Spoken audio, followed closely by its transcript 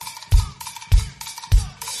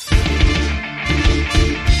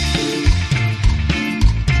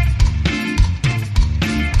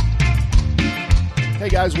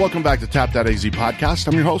guys, welcome back to Tap.az podcast.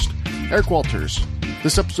 I'm your host, Eric Walters.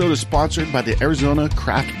 This episode is sponsored by the Arizona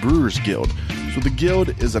Craft Brewers Guild. So the Guild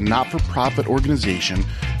is a not-for-profit organization,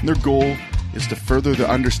 and their goal is to further the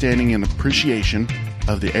understanding and appreciation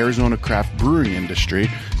of the Arizona craft brewing industry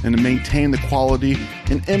and to maintain the quality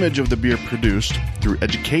and image of the beer produced through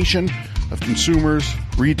education of consumers,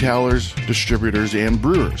 retailers, distributors, and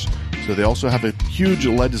brewers. So they also have a huge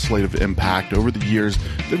legislative impact over the years.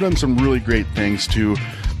 They've done some really great things to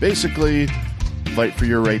basically fight for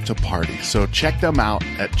your right to party. So check them out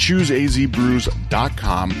at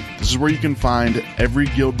chooseazbrews.com. This is where you can find every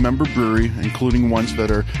Guild member brewery, including ones that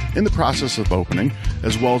are in the process of opening,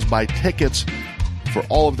 as well as buy tickets for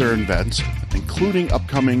all of their events, including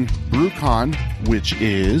upcoming BrewCon, which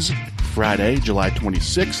is Friday, July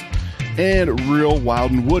 26th, and Real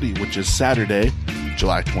Wild and Woody, which is Saturday,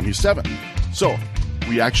 July 27th. So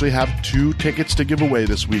we actually have 2 tickets to give away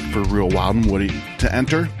this week for Real Wild and Woody. To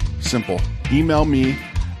enter, simple. Email me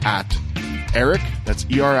at Eric, that's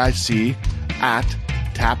ERIC, at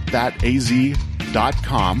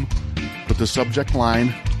tapthataz.com. Put the subject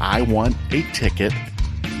line, I want a ticket.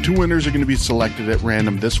 2 winners are going to be selected at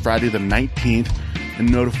random this Friday the 19th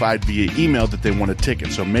and notified via email that they want a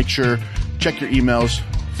ticket. So make sure, check your emails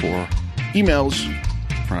for emails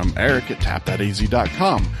from Eric at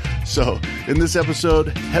tapthataz.com. So in this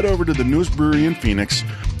episode, head over to the newest brewery in Phoenix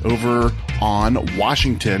over on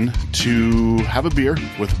Washington to have a beer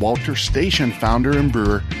with Walter Station founder and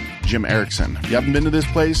brewer Jim Erickson. If you haven't been to this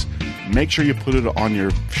place, make sure you put it on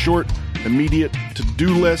your short, immediate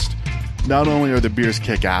to-do list. Not only are the beers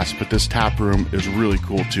kick-ass, but this tap room is really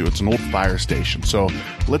cool too. It's an old fire station. So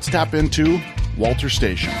let's tap into Walter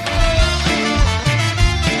Station.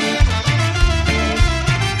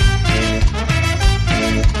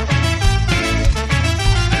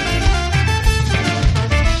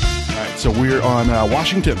 So we're on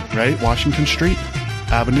Washington, right? Washington Street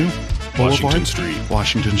Avenue? Boulevard?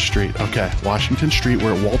 Washington Street. Okay, Washington Street.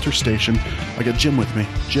 We're at Walter Station. I got Jim with me.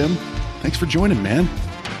 Jim, thanks for joining, man.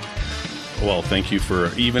 Well, thank you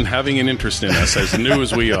for even having an interest in us, as new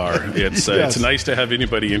as we are. It's Yes. It's nice to have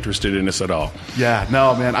anybody interested in us at all. Yeah,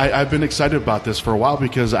 no, man, I've been excited about this for a while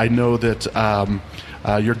because I know that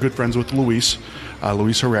you're good friends with Luis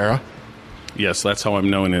Herrera. Yes, that's how I'm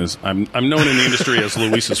known as. I'm known in the industry as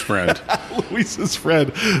Luis's friend. Luis's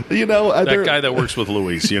friend. You know, That guy that works with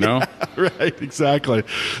Luis, you know? Right, exactly.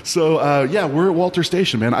 So, yeah, we're at Walter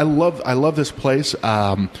Station, man. I love this place.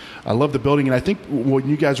 I love the building, and I think when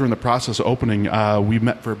you guys were in the process of opening, we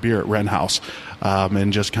met for a beer at Wren House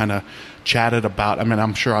and just kind of chatted about. I mean,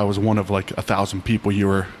 I'm sure I was one of like 1,000 people you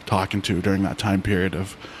were talking to during that time period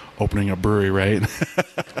of opening a brewery, right?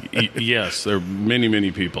 Yes, there are many,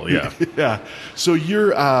 many people. Yeah. Yeah. So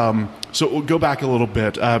you're. So we'll go back a little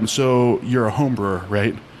bit. So you're a home brewer,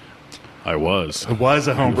 right? I was. I was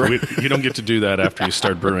a home brewer. You don't get to do that after you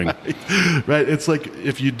start brewing. Right. It's like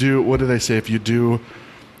if you do, what do they say? If you do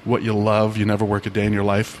what you love, you never work a day in your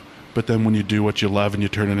life. But then when you do what you love and you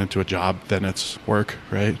turn it into a job, then it's work,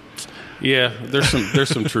 right? Yeah, there's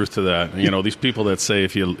some truth to that. You know, these people that say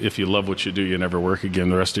if you love what you do, you never work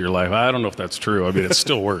again the rest of your life. I don't know if that's true. I mean, it's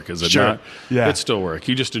still work, is it Sure. not? Yeah. It's still work.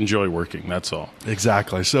 You just enjoy working. That's all.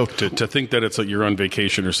 Exactly. So To think that it's like you're on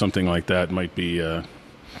vacation or something like that may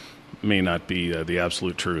not be the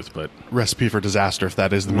absolute truth, but recipe for disaster if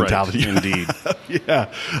that is the mentality. Right, indeed.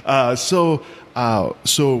 Yeah. So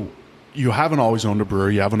you haven't always owned a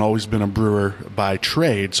brewery. You haven't always been a brewer by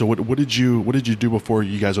trade. So what did you do before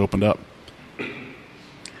you guys opened up?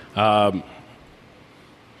 It's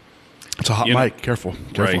a hot mic. Careful.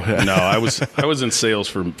 Right. No, I was in sales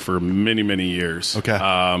for many, many years. Okay.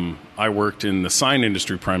 I worked in the sign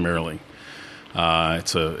industry primarily.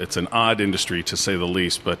 It's an odd industry to say the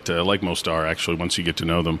least, but like most are actually once you get to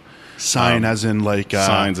know them. Sign as in like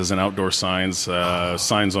signs as in outdoor signs,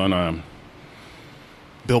 signs on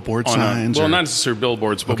billboard signs. Not necessarily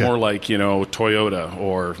billboards, but more like Toyota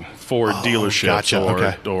or Ford dealerships,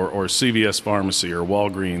 gotcha. or CVS Pharmacy or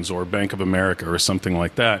Walgreens or Bank of America or something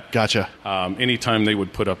like that. Gotcha. Anytime they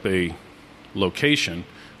would put up a location,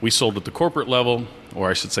 we sold at the corporate level, or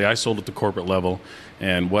I should say I sold at the corporate level.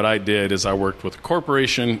 And what I did is I worked with a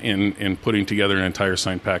corporation in putting together an entire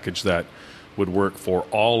sign package that would work for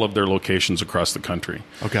all of their locations across the country.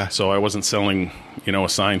 Okay. So I wasn't selling, a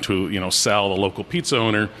sign to, Sal, the local pizza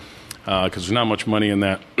owner, because there's not much money in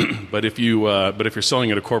that. But if you're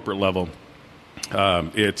selling at a corporate level,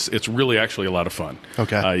 it's really actually a lot of fun.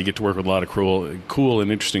 Okay. You get to work with a lot of cool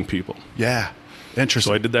and interesting people. Yeah.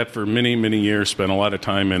 Interesting. So I did that for many, many years. Spent a lot of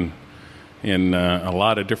time in a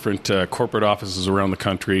lot of different corporate offices around the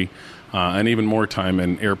country. and even more time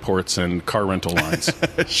in airports and car rental lines.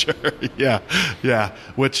 Sure. Yeah.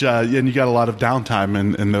 Which, and you got a lot of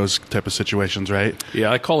downtime in those type of situations, right?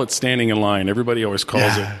 Yeah, I call it standing in line. Everybody always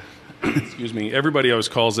calls it. Excuse me. Everybody always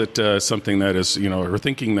calls it something that is, or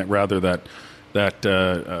thinking that rather that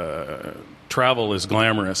travel is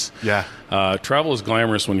glamorous. Yeah. Travel is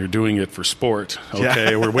glamorous when you're doing it for sport,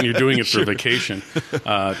 okay, or when you're doing it for vacation.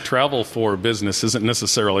 Travel for business isn't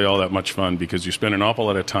necessarily all that much fun because you spend an awful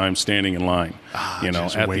lot of time standing in line,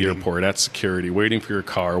 at waiting. the airport, at security, waiting for your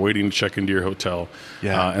car, waiting to check into your hotel,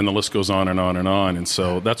 Yeah. and the list goes on and on and on. And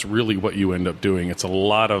so that's really what you end up doing. It's a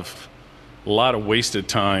lot of wasted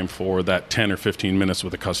time for that 10 or 15 minutes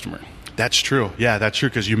with a customer. That's true. Yeah, that's true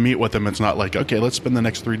because you meet with them. It's not like, okay, let's spend the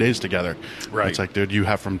next 3 days together. Right. It's like, dude, you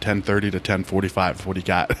have from 10:30 to 10:45. What do you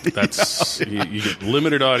got? That's you get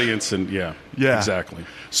limited audience, and yeah, exactly.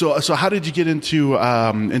 So how did you get into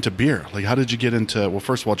beer? Like, how did you get into? Well,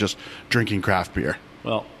 first of all, just drinking craft beer.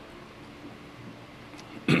 Well,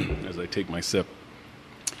 as I take my sip,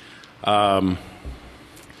 I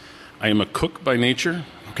am a cook by nature.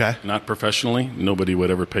 Okay. Not professionally. Nobody would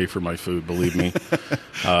ever pay for my food, believe me.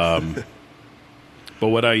 But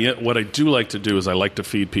what I do like to do is I like to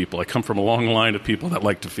feed people. I come from a long line of people that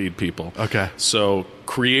like to feed people. Okay. So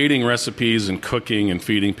creating recipes and cooking and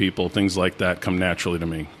feeding people, things like that, come naturally to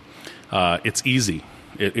me. It's easy.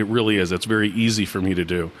 It really is. It's very easy for me to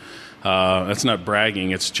do. That's not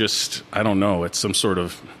bragging. It's just, I don't know, it's some sort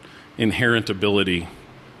of inherent ability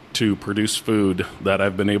to produce food that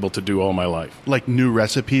I've been able to do all my life. Like new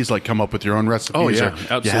recipes, like come up with your own recipes? Oh, yeah,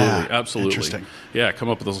 absolutely, Yeah, absolutely. interesting. Yeah, come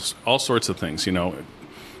up with all sorts of things.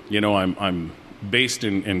 I'm based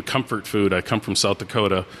in comfort food. I come from South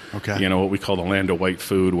Dakota. Okay. What we call the land of white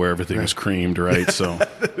food, where everything is creamed, right? So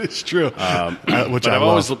It's true. Which but I've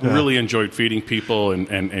always really enjoyed feeding people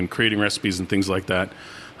and creating recipes and things like that.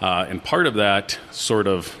 And part of that sort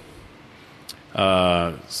of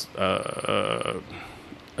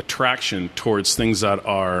attraction towards things that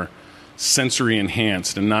are sensory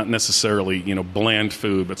enhanced and not necessarily bland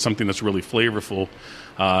food, but something that's really flavorful,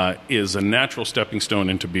 is a natural stepping stone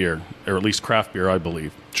into beer, or at least craft beer, I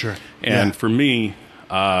believe. Sure. And for me,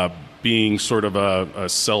 being sort of a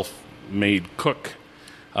self-made cook,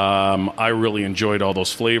 I really enjoyed all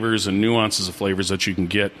those flavors and nuances of flavors that you can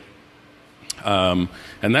get. And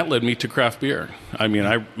that led me to craft beer. I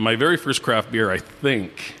mean, my very first craft beer, I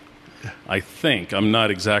think, I'm not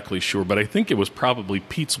exactly sure, but I think it was probably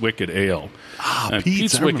Pete's Wicked Ale.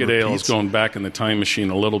 Pete's Wicked Ale is going back in the time machine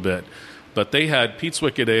a little bit. But they had Pete's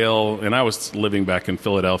Wicked Ale, and I was living back in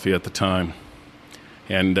Philadelphia at the time.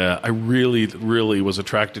 And I really, really was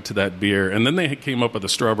attracted to that beer. And then they came up with a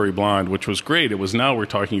Strawberry Blonde, which was great. Now we're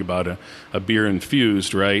talking about a beer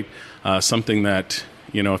infused, right? Something that,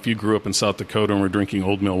 if you grew up in South Dakota and were drinking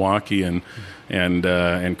Old Milwaukee and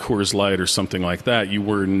Coors Light or something like that, you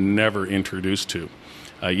were never introduced to.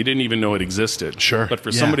 You didn't even know it existed. Sure. But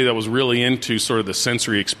for somebody that was really into sort of the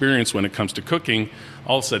sensory experience when it comes to cooking,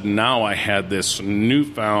 all of a sudden now I had this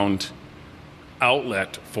newfound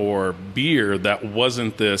outlet for beer that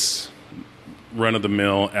wasn't this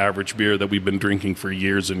run-of-the-mill average beer that we've been drinking for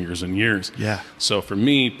years and years and years. Yeah. So for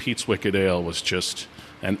me, Pete's Wicked Ale was just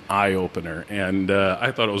an eye-opener, and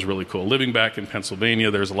I thought it was really cool. Living back in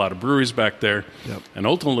Pennsylvania, there's a lot of breweries back there, and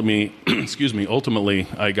ultimately,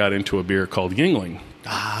 I got into a beer called Yuengling.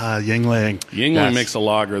 Yuengling. Yuengling makes a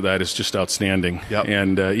lager that is just outstanding,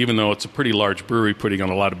 and even though it's a pretty large brewery putting on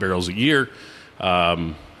a lot of barrels a year,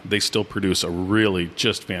 they still produce a really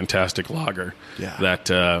just fantastic lager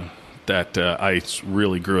that I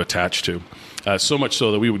really grew attached to. So much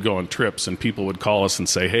so that we would go on trips and people would call us and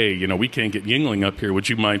say, hey, we can't get Yuengling up here. Would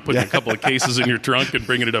you mind putting a couple of cases in your trunk and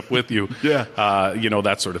bringing it up with you? Yeah.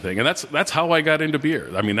 That sort of thing. And that's how I got into beer.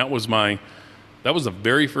 I mean, that was the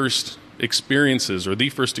very first experiences, or the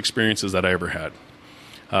first experiences that I ever had.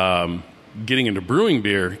 Getting into brewing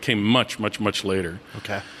beer came much, much, much later.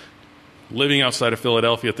 Okay. Living outside of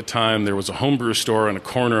Philadelphia at the time, there was a homebrew store on a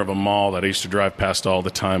corner of a mall that I used to drive past all the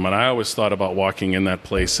time, and I always thought about walking in that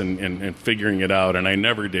place and figuring it out, and I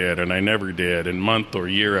never did, and month or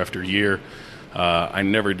year after year, I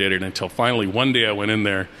never did it until finally one day I went in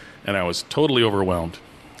there, and I was totally overwhelmed.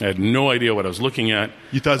 I had no idea what I was looking at.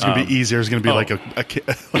 You thought it was going to be easier. It was going to be like a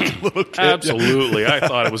little kid. Absolutely. I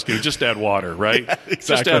thought it was going to just add water, right? Yeah,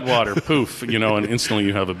 exactly. Just add water, poof, and instantly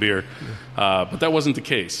you have a beer. But that wasn't the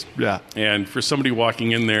case. Yeah. And for somebody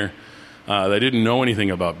walking in there that didn't know anything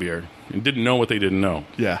about beer and didn't know what they didn't know,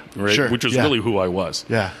 right? Sure. Which was really who I was.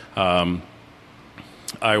 Yeah.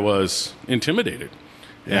 I was intimidated.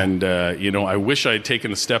 Yeah. And, I wish I had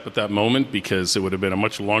taken a step at that moment because it would have been a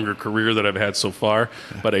much longer career that I've had so far.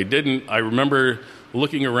 But I didn't. I remember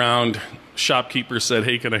looking around. Shopkeeper said,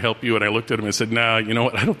 "Hey, can I help you?" And I looked at him and said, "Nah, you know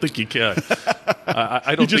what? I don't think you can."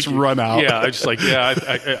 I don't. You just run out. Yeah, I just like,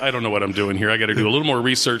 I don't know what I'm doing here. I got to do a little more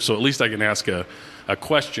research, so at least I can ask a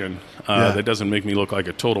question that doesn't make me look like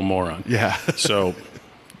a total moron. Yeah. So,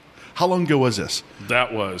 how long ago was this?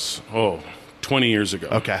 That was 20 years ago.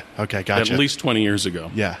 Okay, gotcha. At least 20 years ago.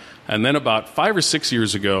 Yeah. And then about 5 or 6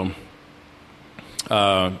 years ago,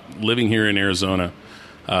 living here in Arizona,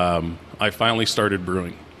 I finally started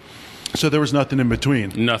brewing. So there was nothing in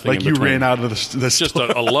between. Nothing. Like in you between. ran out of the just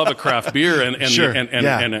a love of craft beer and Sure.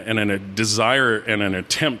 and a desire and an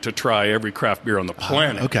attempt to try every craft beer on the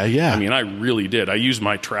planet. Okay, yeah. I mean, I really did. I used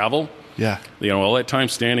my travel. Yeah. All that time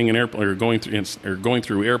standing in airplane or going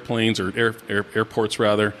through airplanes or airports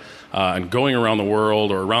rather, and going around the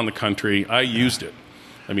world or around the country. I used it.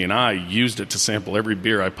 I mean, I used it to sample every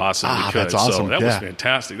beer I possibly could. That's awesome. So that was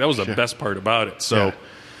fantastic. That was the best part about it. So.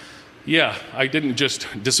 Yeah, I didn't just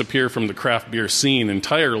disappear from the craft beer scene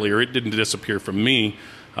entirely, or it didn't disappear from me.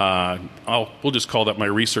 We'll just call that my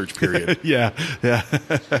research period. Yeah.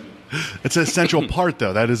 It's an essential part,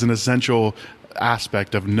 though. That is an essential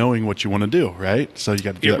aspect of knowing what you want to do, right? So you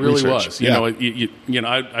got to do that research. It really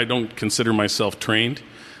was. I don't consider myself trained.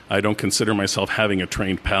 I don't consider myself having a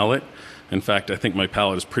trained palate. In fact, I think my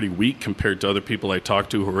palate is pretty weak compared to other people I talk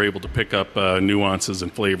to who are able to pick up nuances and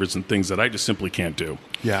flavors and things that I just simply can't do.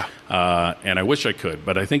 Yeah. And I wish I could,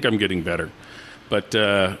 but I think I'm getting better. But,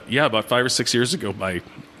 about 5 or 6 years ago,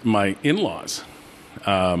 my in-laws,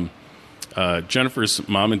 Jennifer's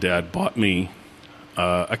mom and dad bought me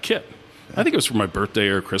a kit. I think it was for my birthday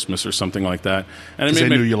or Christmas or something like that. And they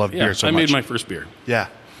knew you loved beer so much. I made my first beer. Yeah.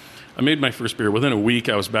 I made my first beer. Within a week,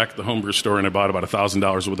 I was back at the homebrew store, and I bought about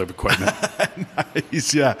 $1,000 worth of equipment.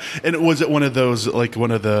 Nice, yeah. And was it one of those, like one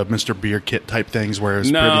of the Mr. Beer kit type things where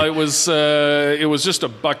it was it was just a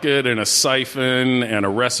bucket and a siphon and a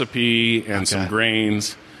recipe and some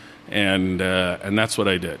grains, and that's what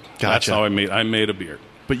I did. Gotcha. That's how I made a beer.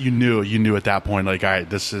 But you knew at that point, like, all right,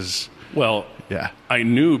 this is... Well, yeah. I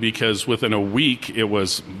knew because within a week, it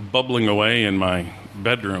was bubbling away in my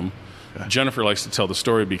bedroom. Jennifer likes to tell the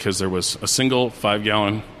story because there was a single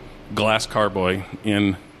 5-gallon glass carboy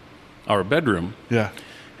in our bedroom. Yeah.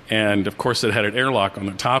 And, of course, it had an airlock on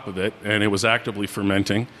the top of it, and it was actively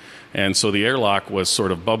fermenting. And so the airlock was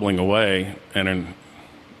sort of bubbling away. And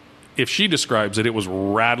if she describes it, it was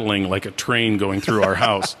rattling like a train going through our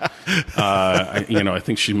house. I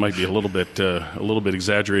think she might be a little bit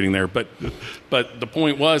exaggerating there. But the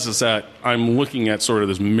point is that I'm looking at sort of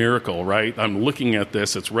this miracle, right? I'm looking at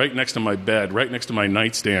this. It's right next to my bed, right next to my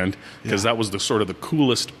nightstand, because that was the sort of the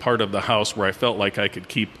coolest part of the house where I felt like I could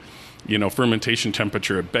keep, fermentation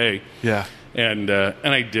temperature at bay. Yeah. And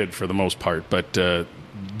I did for the most part. But the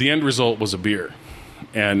end result was a beer.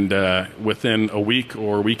 And within a week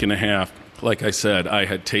or a week and a half, like I said, I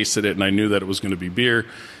had tasted it and I knew that it was going to be beer,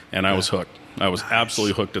 and I was hooked. I was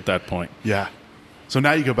absolutely hooked at that point. Yeah. So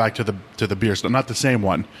now you go back to the beer store, not the same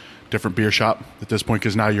one, different beer shop at this point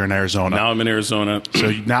because now you're in Arizona. Now I'm in Arizona.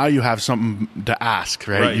 So now you have something to ask,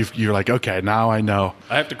 right? You're like, okay, now I know.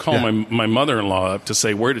 I have to call my mother-in-law up to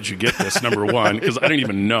say, where did you get this, number one, because I didn't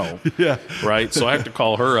even know. Yeah. Right? So I have to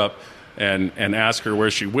call her up and ask her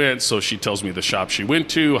where she went, so she tells me the shop she went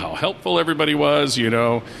to, how helpful everybody was,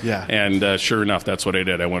 Yeah. And sure enough, that's what I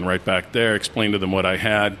did. I went right back there, explained to them what I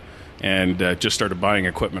had, and just started buying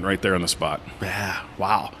equipment right there on the spot. Yeah,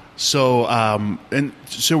 wow. So,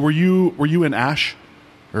 were you in Ash,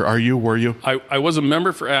 or were you? I was a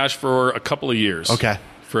member for Ash for a couple of years. Okay.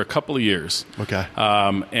 For a couple of years. Okay.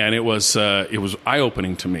 And it was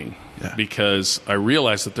eye-opening to me because I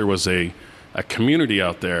realized that there was a community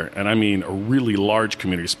out there, and I mean a really large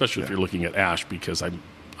community, especially if you're looking at Ash, because I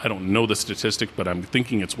don't know the statistic, but I'm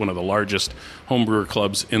thinking it's one of the largest homebrewer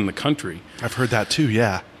clubs in the country. I've heard that too,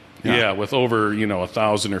 yeah. Yeah, with over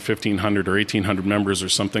 1,000 or 1,500 or 1,800 members or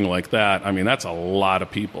something like that. I mean, that's a lot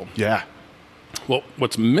of people. Yeah. Well,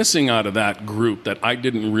 what's missing out of that group that I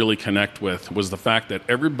didn't really connect with was the fact that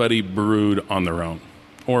everybody brewed on their own,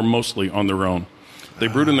 or mostly on their own. They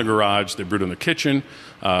brewed in the garage, they brewed in the kitchen,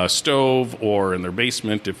 stove, or in their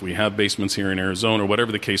basement, if we have basements here in Arizona, or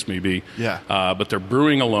whatever the case may be. Yeah. But they're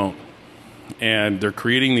brewing alone, and they're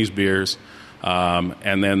creating these beers,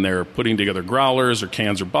 and then they're putting together growlers or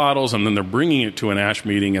cans or bottles, and then they're bringing it to an Ash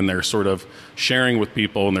meeting, and they're sort of sharing with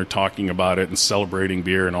people, and they're talking about it and celebrating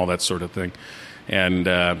beer and all that sort of thing. And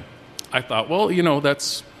I thought, well,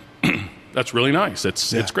 that's that's really nice.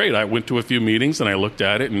 It's great. I went to a few meetings, and I looked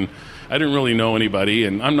at it, and I didn't really know anybody,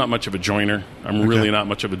 and I'm not much of a joiner. I'm really not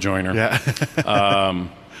much of a joiner. Yeah.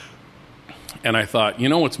 And I thought,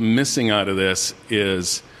 what's missing out of this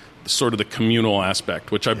is sort of the communal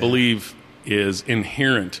aspect, which I believe is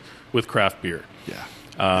inherent with craft beer.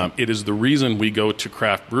 Yeah. It is the reason we go to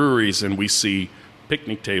craft breweries and we see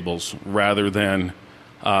picnic tables rather than,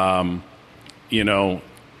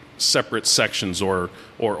 separate sections or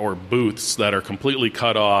booths that are completely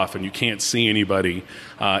cut off and you can't see anybody.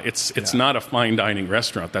 It's not a fine dining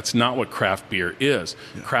restaurant. That's not what craft beer is.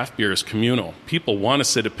 Yeah. Craft beer is communal. People want to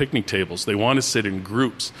sit at picnic tables. They want to sit in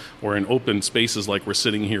groups or in open spaces like we're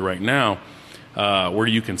sitting here right now, where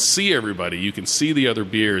you can see everybody. You can see the other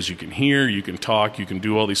beers. You can hear, you can talk, you can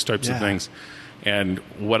do all these types of things. And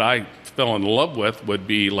what I fell in love with would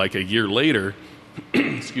be like a year later,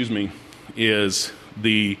 excuse me, is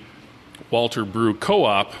the Walter Brew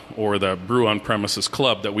Co-op, or the Brew on Premises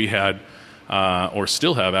Club that we had, or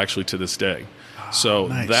still have actually to this day. So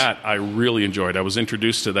nice. That I really enjoyed. I was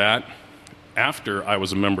introduced to that after I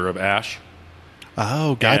was a member of ASH.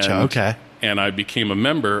 Oh, gotcha. Okay. And I became a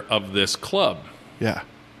member of this club. Yeah.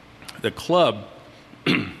 The club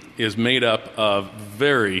is made up of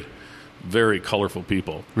very, very colorful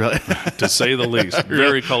people. Really? To say the least.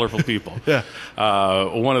 Very colorful people. Yeah.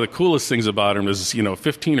 One of the coolest things about them is,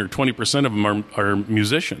 15 or 20% of them are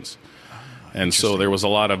musicians. And so there was a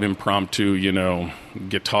lot of impromptu,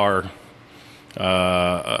 guitar,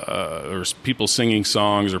 or people singing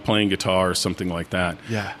songs or playing guitar or something like that.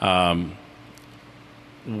 Yeah.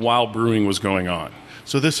 While brewing was going on.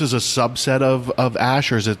 So this is a subset of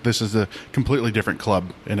ASH, or this is a completely different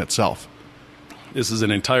club in itself? This is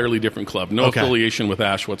an entirely different club. No affiliation with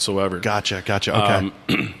ASH whatsoever. Gotcha. Okay.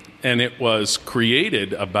 And it was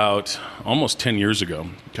created about almost 10 years ago.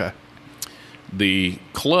 Okay. The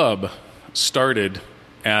club started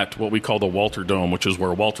at what we call the Walter Dome, which is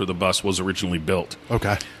where Walter the Bus was originally built.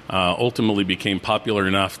 Okay. Ultimately became popular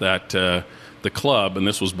enough that the club, and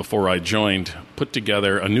this was before I joined, put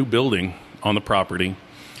together a new building on the property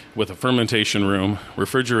with a fermentation room,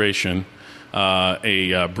 refrigeration,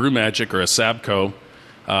 a Brew Magic or a Sabco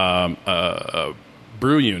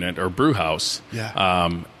brew unit or brew house.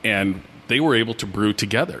 Yeah. And they were able to brew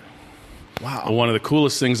together. Wow. One of the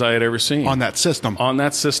coolest things I had ever seen. On that system. In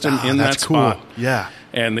that spot. Cool. Yeah.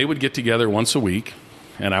 And they would get together once a week,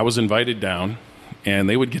 and I was invited down, and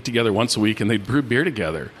they would get together once a week, and they'd brew beer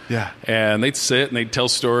together. Yeah. And they'd sit, and they'd tell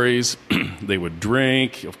stories. They would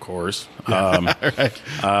drink, of course, right.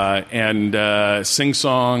 and sing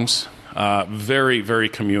songs. Very, very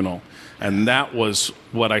communal. And that was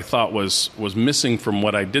what I thought was missing from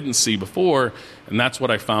what I didn't see before, and that's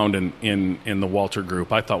what I found in the Walter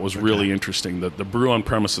Group. I thought was really interesting. The Brew on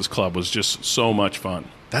Premises Club was just so much fun.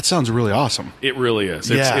 That sounds really awesome. It really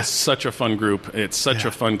is. It's such a fun group. It's such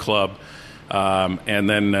a fun club. And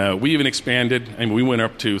then we even expanded. I mean, we went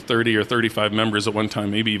up to 30 or 35 members at one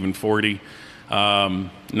time, maybe even 40.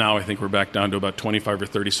 Now I think we're back down to about 25 or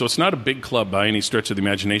 30. So it's not a big club by any stretch of the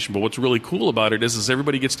imagination. But what's really cool about it is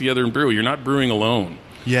everybody gets together and brew. You're not brewing alone.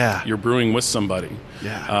 Yeah. You're brewing with somebody.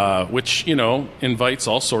 Yeah. Which, invites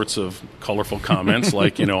all sorts of colorful comments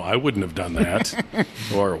like, I wouldn't have done that.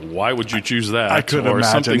 Or why would you choose that? I couldn't or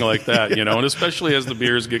imagine. Something like that, And especially as the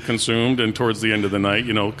beers get consumed and towards the end of the night,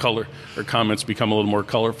 color or comments become a little more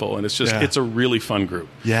colorful. And it's just, it's a really fun group.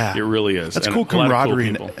 Yeah. It really is. That's and cool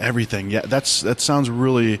camaraderie cool and everything. Yeah. That sounds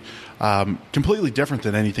really completely different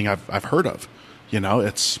than anything I've heard of.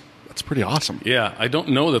 It's pretty awesome. Yeah, I don't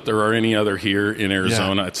know that there are any other here in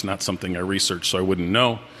Arizona. Yeah. It's not something I researched, so I wouldn't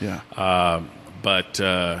know. Yeah. But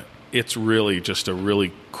it's really just a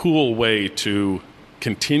really cool way to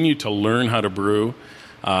continue to learn how to brew,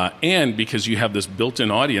 and because you have this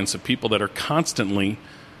built-in audience of people that are constantly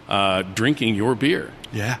drinking your beer.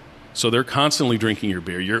 Yeah. So they're constantly drinking your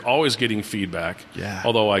beer. You're always getting feedback. Yeah.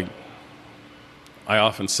 Although I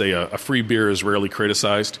often say a free beer is rarely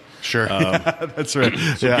criticized. Sure. That's right.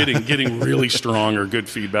 So getting really strong or good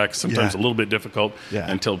feedback is sometimes a little bit difficult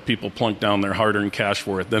until people plunk down their hard-earned cash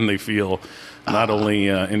for it. Then they feel not only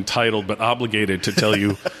entitled but obligated to tell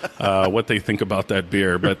you what they think about that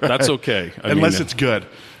beer. But that's okay. Unless it's good.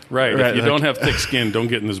 Right. If you don't have thick skin, don't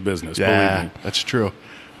get in this business. Believe me. That's true.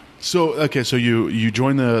 So you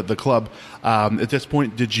joined the club. At this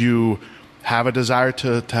point, did you have a desire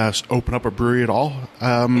to open up a brewery at all,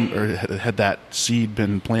 or had that seed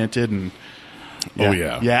been planted? And oh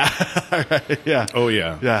yeah, yeah. Oh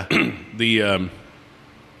yeah, yeah. The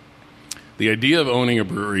idea of owning a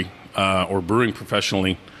brewery or brewing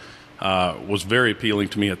professionally was very appealing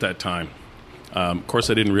to me at that time. Of course,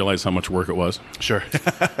 I didn't realize how much work it was. Sure.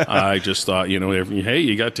 I just thought, hey,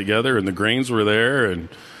 you got together and the grains were there,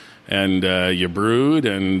 and you brewed,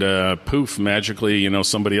 and poof, magically, you know,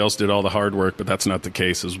 somebody else did all the hard work. But that's not the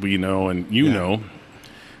case, as we know, and you know,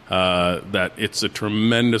 that it's a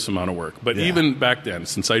tremendous amount of work. But even back then,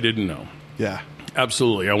 since I didn't know,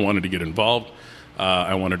 absolutely, I wanted to get involved.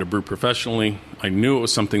 I wanted to brew professionally. I knew it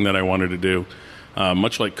was something that I wanted to do.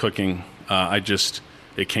 Much like cooking,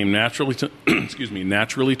 it came naturally to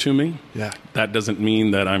naturally to me. Yeah. That doesn't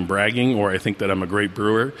mean that I'm bragging or I think that I'm a great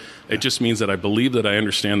brewer. It just means that I believe that I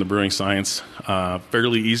understand the brewing science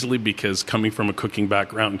fairly easily, because coming from a cooking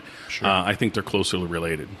background, I think they're closely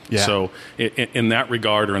related. Yeah. So in that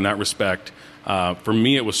regard, or in that respect, for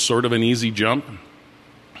me, it was sort of an easy jump.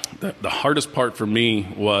 The hardest part for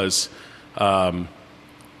me was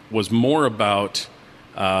more about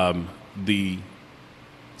the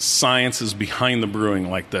sciences behind the brewing,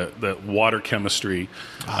 like the water chemistry,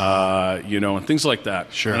 and things like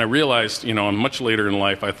that. Sure. And I realized, much later in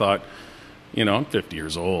life, I thought, I'm 50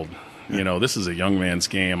 years old. This is a young man's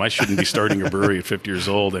game. I shouldn't be starting a brewery at 50 years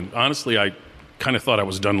old. And honestly, I kind of thought I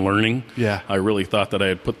was done learning. Yeah. I really thought that I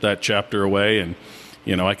had put that chapter away, and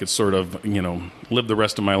I could sort of, live the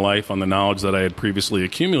rest of my life on the knowledge that I had previously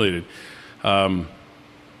accumulated.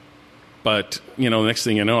 But, the next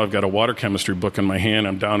thing you know, I've got a water chemistry book in my hand.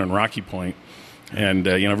 I'm down in Rocky Point, and,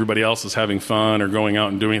 everybody else is having fun or going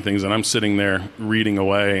out and doing things, and I'm sitting there reading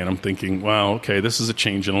away, and I'm thinking, wow, okay, this is a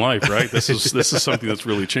change in life, right? This is something that's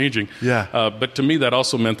really changing. Yeah. But to me, that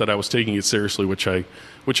also meant that I was taking it seriously, which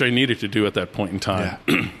I needed to do at that point in time.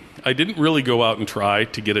 Yeah. I didn't really go out and try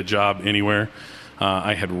to get a job anywhere.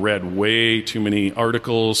 I had read way too many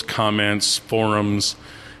articles, comments, forums,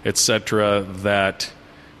 etc., that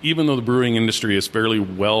even though the brewing industry is fairly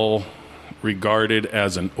well regarded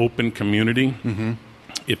as an open community,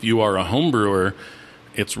 if you are a home brewer,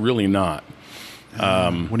 it's really not.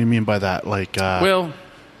 What do you mean by that? Like, well,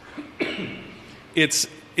 it's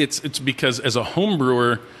because as a home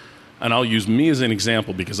brewer, and I'll use me as an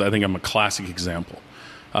example because I think I'm a classic example.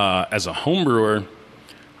 As a home brewer,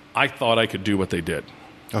 I thought I could do what they did.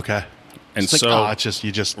 Okay. And it's like,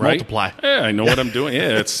 you just right? multiply. Yeah, I know what I'm doing.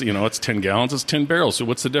 Yeah, it's 10 gallons, it's 10 barrels. So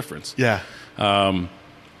what's the difference? Yeah.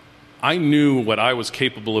 I knew what I was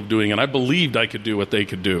capable of doing, and I believed I could do what they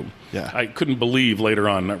could do. Yeah. I couldn't believe later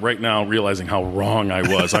on, right now, realizing how wrong I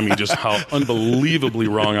was. I mean, just how unbelievably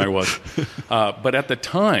wrong I was. But at the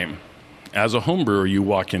time, as a home brewer, you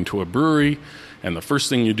walk into a brewery, and the first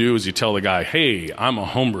thing you do is you tell the guy, hey, I'm a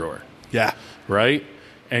home brewer. Yeah. Right?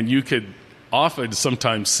 And you could often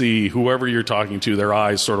sometimes see whoever you're talking to, their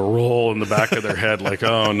eyes sort of roll in the back of their head like,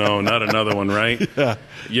 oh, no, not another one, right?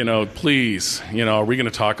 Yeah. Please, are we going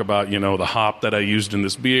to talk about, the hop that I used in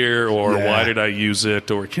this beer, or why did I use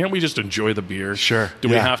it, or can't we just enjoy the beer? Sure. Do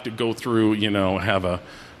we have to go through,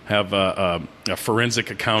 have a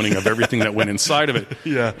forensic accounting of everything that went inside of it?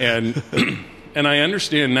 Yeah. And I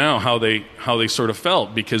understand now how they sort of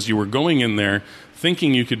felt, because you were going in there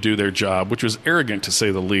thinking you could do their job, which was arrogant to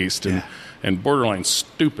say the least, and borderline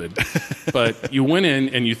stupid. But you went in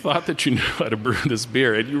and you thought that you knew how to brew this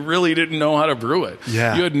beer, and you really didn't know how to brew it.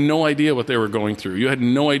 Yeah. You had no idea what they were going through. You had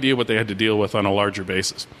no idea what they had to deal with on a larger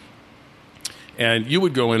basis. And you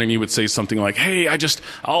would go in and you would say something like, hey,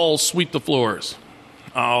 I'll sweep the floors.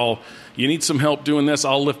 You need some help doing this?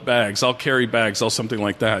 I'll lift bags. I'll carry bags. I'll something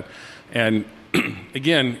like that. And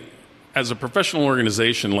again, as a professional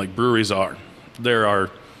organization like breweries are, there are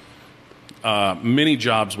many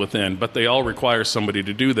jobs within, but they all require somebody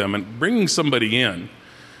to do them. And bringing somebody in,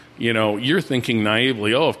 you're thinking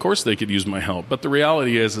naively, oh, of course they could use my help. But the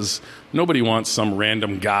reality is nobody wants some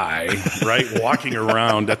random guy, right, walking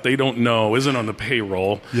around that they don't know, isn't on the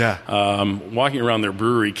payroll, walking around their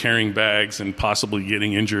brewery carrying bags and possibly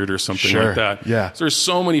getting injured or something like that. Yeah. So there's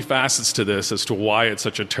so many facets to this as to why it's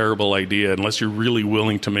such a terrible idea unless you're really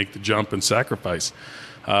willing to make the jump and sacrifice.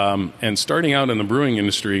 And starting out in the brewing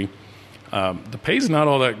industry, the pay's not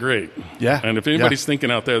all that great. Yeah. And if anybody's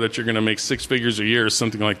thinking out there that you're going to make six figures a year or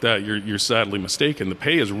something like that, you're sadly mistaken. The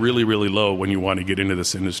pay is really, really low when you want to get into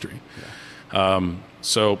this industry. Yeah.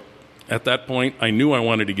 So at that point, I knew I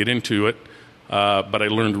wanted to get into it, but I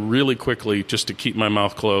learned really quickly just to keep my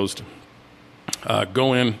mouth closed.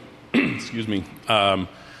 Go in, excuse me, go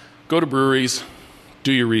to breweries,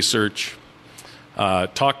 do your research,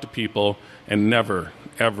 talk to people, and never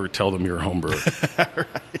ever tell them you're a home brewer.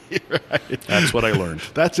 Right. That's what I learned.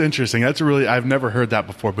 That's interesting. I've never heard that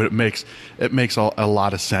before, but it makes a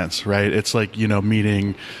lot of sense, right? It's like,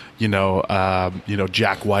 meeting,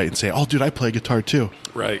 Jack White and say, oh, dude, I play guitar too.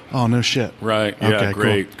 Right. Oh, no shit. Right. Okay, Yeah,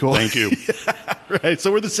 great. Cool. Thank you. Right.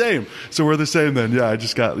 So we're the same then. Yeah, I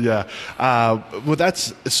just got, well,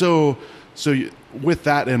 that's, so with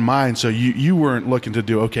that in mind, so you weren't looking to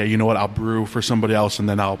do, okay, you know what, I'll brew for somebody else and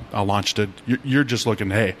then I'll launch it. You're just looking,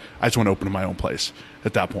 hey, I just want to open my own place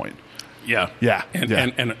at that point. Yeah. Yeah.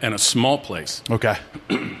 And a small place. Okay.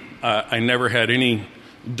 I never had any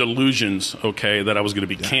delusions, okay, that I was going to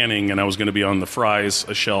be canning and I was going to be on the Fry's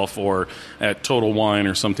shelf or at Total Wine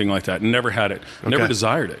or something like that. Never had it. Okay. Never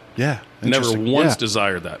desired it. Yeah. Never once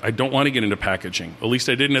desired that. I don't want to get into packaging. At least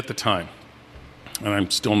I didn't at the time. And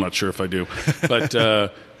I'm still not sure if I do. But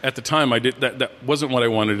at the time, I did. That wasn't what I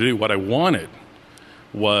wanted to do. What I wanted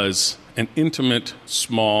was an intimate,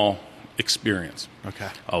 small experience. Okay.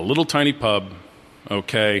 A little tiny pub,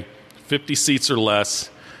 okay, 50 seats or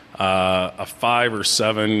less, a 5 or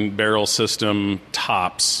 7 barrel system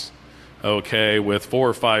tops, okay, with 4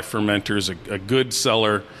 or 5 fermenters, a good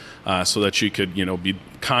cellar, so that you could, be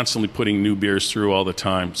constantly putting new beers through all the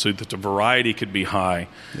time, so that the variety could be high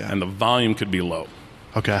and the volume could be low.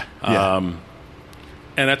 Okay. Yeah.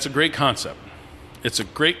 And that's a great concept. It's a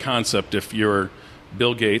great concept if you're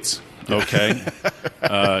Bill Gates. Okay.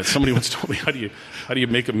 Somebody once told me, how do you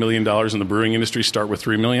make $1 million in the brewing industry? Start with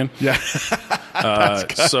 $3 million. Yeah.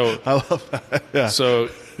 So I love that. Yeah. So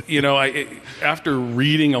after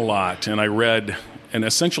reading a lot, and I read and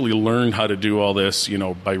essentially learned how to do all this,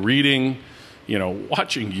 by reading,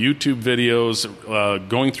 watching YouTube videos,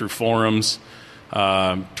 going through forums,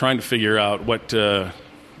 trying to figure out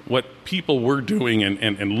what people were doing,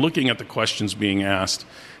 and looking at the questions being asked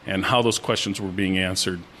and how those questions were being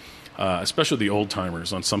answered. Especially the old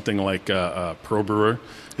timers on something like Pro Brewer.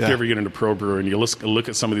 If you ever get into Pro Brewer and you look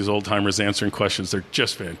at some of these old timers answering questions, they're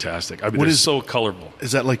just fantastic. I mean, they're so colorful.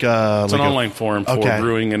 Is that like it's an online forum for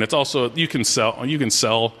brewing, and it's also you can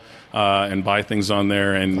sell and buy things on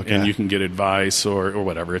there, and you can get advice or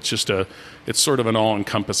whatever. It's just it's sort of an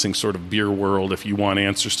all-encompassing sort of beer world. If you want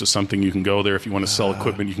answers to something, you can go there. If you want to sell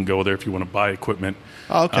equipment, you can go there. If you want to buy equipment,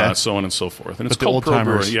 so on and so forth. And it's called Pro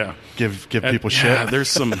Brewer. Yeah, give people shit. Yeah, there's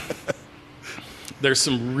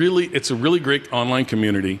some really. It's a really great online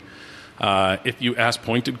community. If you ask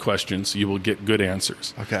pointed questions, you will get good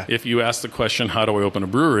answers. Okay. If you ask the question, "How do I open a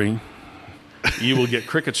brewery?" you will get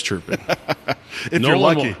crickets chirping. If you're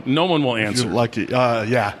lucky. No one will answer. If you're lucky.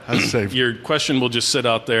 That's safe. Your question will just sit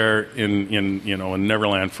out there in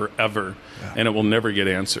Neverland forever, and it will never get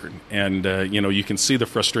answered. And you can see the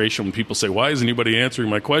frustration when people say, "Why isn't anybody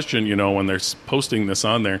answering my question?" When they're posting this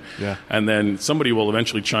on there. Yeah. And then somebody will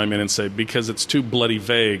eventually chime in and say, "Because it's too bloody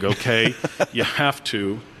vague. Okay, you have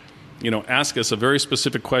to." Ask us a very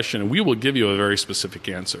specific question, and we will give you a very specific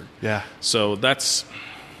answer. Yeah. So that's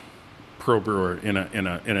Pro Brewer in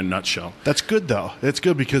a nutshell. That's good though. It's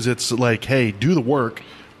good because it's like, hey, do the work,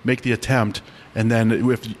 make the attempt, and then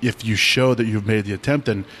if you show that you've made the attempt,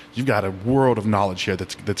 then you've got a world of knowledge here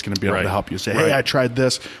that's going to be able to help you. Say, hey, I tried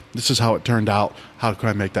this. This is how it turned out. How can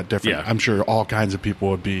I make that different? Yeah. I'm sure all kinds of people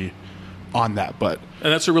would be on that, and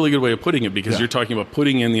that's a really good way of putting it because you're talking about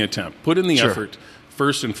putting in the attempt, put in the effort.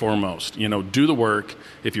 First and foremost, do the work.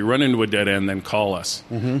 If you run into a dead end, then call us,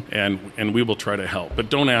 and we will try to help. But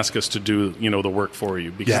don't ask us to do the work for you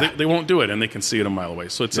because they won't do it, and they can see it a mile away.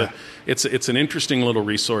 So it's an interesting little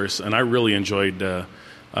resource, and I really enjoyed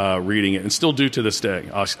reading it, and still do to this day.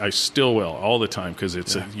 I still will all the time because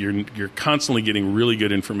you're constantly getting really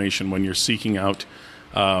good information when you're seeking out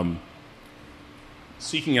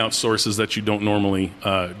sources that you don't normally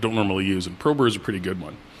use, and Pro Brewer is a pretty good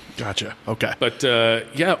one. Gotcha. Okay. But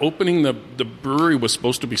opening the brewery was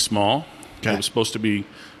supposed to be small. Okay. It was supposed to be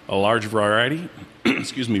a large variety.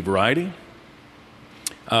 variety.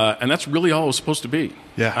 And that's really all it was supposed to be.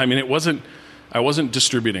 Yeah. I mean, I wasn't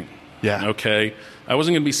distributing. Yeah. Okay. I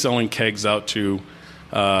wasn't going to be selling kegs out to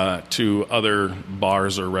other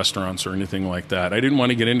bars or restaurants or anything like that. I didn't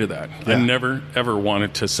want to get into that. Yeah. I never, ever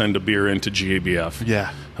wanted to send a beer into GABF.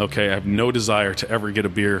 Yeah. Okay. I have no desire to ever get a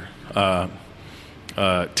beer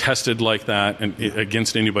tested like that and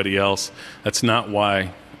against anybody else. That's not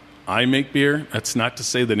why I make beer. That's not to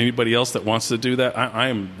say that anybody else that wants to do that. I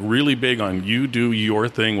am really big on you do your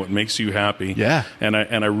thing, what makes you happy. Yeah. And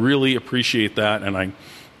I really appreciate that, and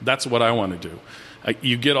that's what I want to do.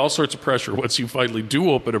 You get all sorts of pressure once you finally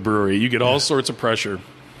do open a brewery. You get all sorts of pressure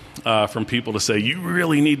from people to say, you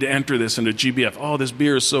really need to enter this into GBF. Oh, this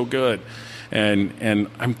beer is so good. And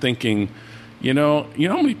I'm thinking, you know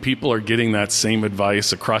how many people are getting that same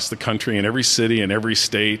advice across the country in every city and every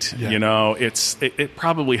state? Yeah. It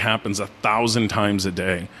probably happens 1,000 times a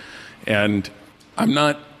day. And I'm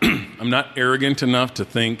not arrogant enough to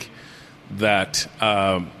think that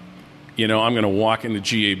I'm going to walk into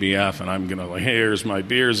GABF and I'm going to like, hey, here's my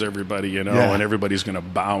beers, everybody, and everybody's going to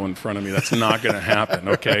bow in front of me. That's not going to happen.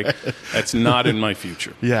 Okay, that's not in my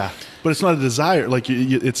future. Yeah, but it's not a desire. Like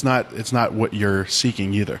it's not what you're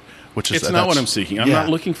seeking either. Which is it's not what I'm seeking. I'm not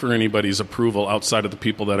looking for anybody's approval outside of the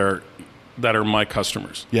people that are my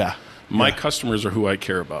customers. Yeah, my customers are who I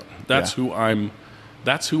care about. That's who I'm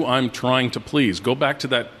trying to please. Go back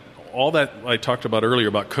to all that I talked about earlier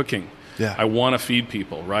about cooking. Yeah. I want to feed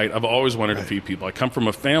people, right? I've always wanted to feed people. I come from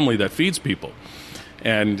a family that feeds people.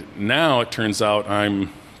 And now it turns out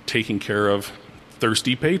I'm taking care of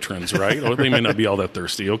thirsty patrons, right? Or they may not be all that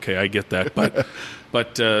thirsty. Okay, I get that.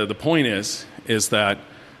 But the point is that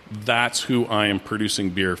that's who I am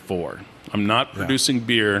producing beer for. I'm not producing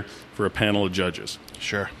beer for a panel of judges.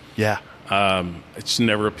 Sure. Yeah. It's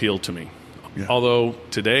never appealed to me. Yeah. Although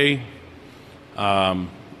today,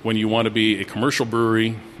 when you want to be a commercial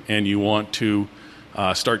brewery and you want to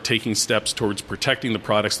start taking steps towards protecting the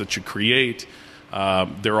products that you create,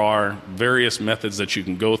 there are various methods that you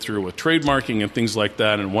can go through with trademarking and things like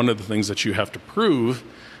that. And one of the things that you have to prove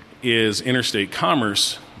is interstate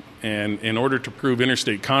commerce. And in order to prove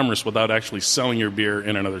interstate commerce without actually selling your beer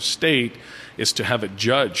in another state is to have it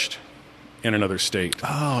judged in another state.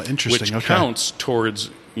 Oh, interesting. Which counts towards,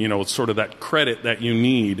 sort of that credit that you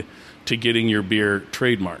need to getting your beer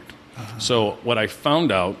trademarked. So what I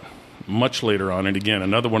found out much later on, and again,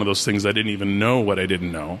 another one of those things I didn't even know what I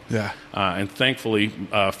didn't know. Yeah. And thankfully,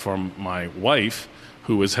 from my wife,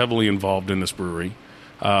 who was heavily involved in this brewery,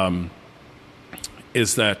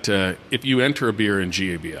 is that if you enter a beer in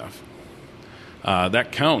GABF,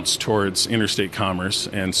 that counts towards interstate commerce,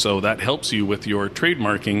 and so that helps you with your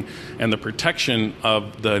trademarking and the protection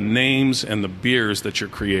of the names and the beers that you're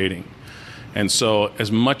creating. And so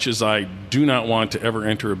as much as I do not want to ever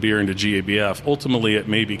enter a beer into GABF, ultimately it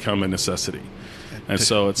may become a necessity. And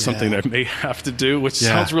so it's something that I may have to do, which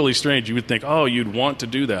sounds really strange. You would think, oh, you'd want to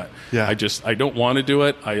do that. Yeah. I don't want to do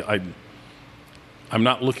it. I'm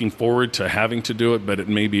not looking forward to having to do it, but it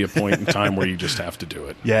may be a point in time where you just have to do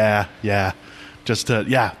it. Yeah.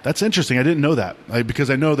 That's interesting. I didn't know that because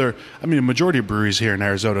I know a majority of breweries here in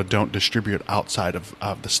Arizona don't distribute outside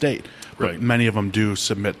of the state. But Right. many of them do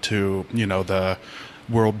submit to, the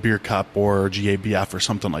World Beer Cup or GABF or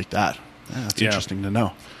something like that. Yeah, that's interesting to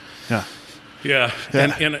know. Yeah. Yeah.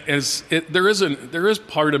 And there is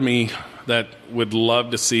part of me that would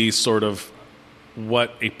love to see sort of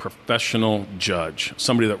what a professional judge,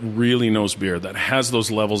 somebody that really knows beer, that has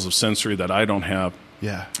those levels of sensory that I don't have,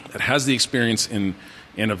 that has the experience in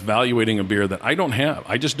evaluating a beer that I don't have.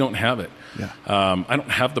 I just don't have it. Yeah. I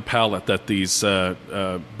don't have the palate that these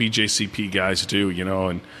BJCP guys do,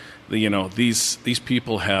 and these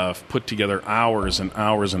people have put together hours and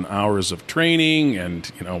hours and hours of training,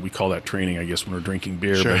 and we call that training, I guess, when we're drinking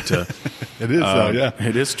beer. Sure. But it is,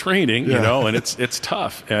 it is training, and it's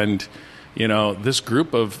tough. And this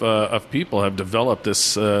group of people have developed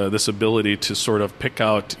this ability to sort of pick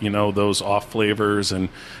out those off flavors and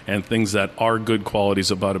things that are good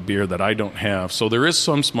qualities about a beer that I don't have. So there is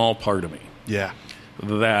some small part of me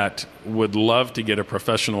that would love to get a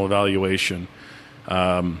professional evaluation.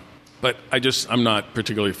 But I'm not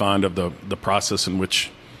particularly fond of the process in which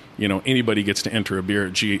anybody gets to enter a beer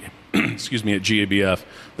at GABF.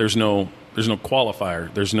 There's no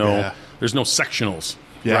qualifier. There's no sectionals.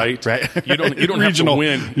 Yeah, right. You don't have to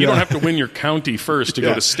win. You don't have to win your county first to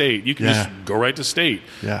go to state. You can just go right to state.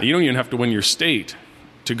 Yeah. You don't even have to win your state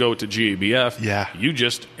to go to GABF. Yeah. You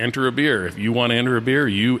just enter a beer. If you want to enter a beer,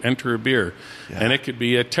 you enter a beer. Yeah. And it could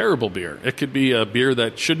be a terrible beer. It could be a beer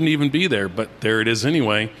that shouldn't even be there, but there it is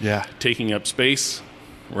anyway. Yeah. Taking up space,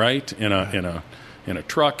 right? In a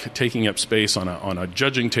truck, taking up space on a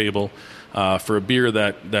judging table for a beer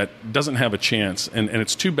that doesn't have a chance. And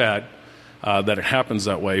it's too bad that it happens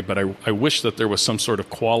that way, but I wish that there was some sort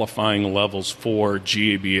of qualifying levels for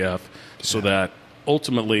GABF so that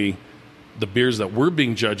ultimately the beers that were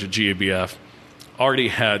being judged at GABF already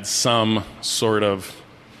had some sort of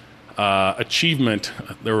achievement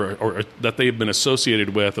or that they've been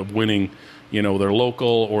associated with of winning, their local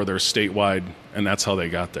or their statewide, and that's how they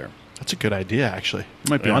got there. That's a good idea, actually. You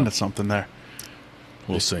might be onto something there.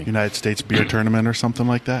 We'll see. United States Beer Tournament or something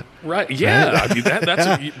like that. Right. Yeah. Right? I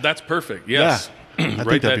mean, that's perfect. Yes. Yeah. I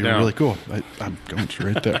think that'd be really cool. I'm going to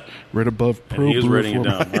right there, right above Pro. He is writing it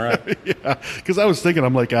down. All right. Yeah. Because I was thinking,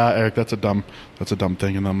 I'm like, Eric, that's a dumb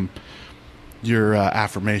thing, and your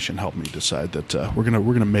affirmation helped me decide that we're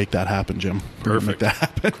gonna make that happen, Jim. Perfect. Make that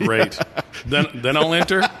happen. Great. Then I'll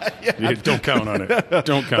enter. Yeah. Don't count on it.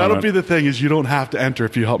 Don't count. That'll be the thing, is you don't have to enter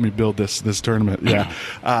if you help me build this tournament.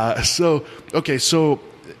 Yeah. So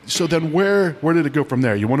So then where did it go from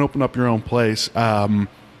there? You want to open up your own place.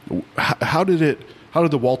 How did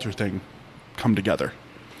the Walter thing come together?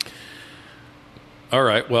 All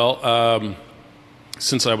right. Well,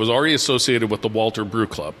 since I was already associated with the Walter Brew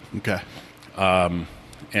Club, Okay.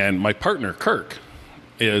 and my partner Kirk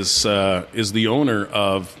is the owner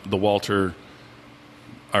of the Walter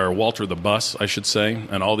the bus, I should say,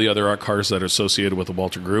 and all the other art cars that are associated with the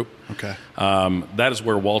Walter Group. Okay. That is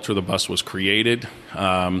where Walter the bus was created.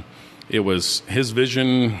 It was his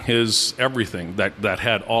vision, his everything that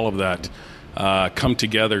had all of that come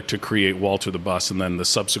together to create Walter the bus, and then the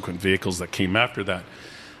subsequent vehicles that came after that.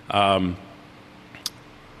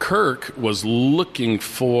 Kirk was looking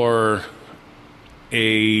for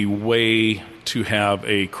a way to have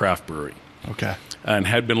a craft brewery. Okay. And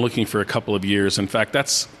had been looking for a couple of years. In fact,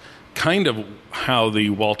 that's kind of how the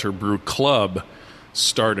Walter Brew Club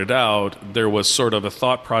started out. There was sort of a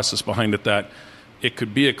thought process behind it that it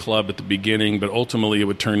could be a club at the beginning, but ultimately it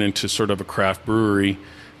would turn into sort of a craft brewery.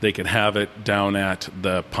 They could have it down at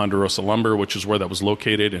the Ponderosa Lumber, which is where that was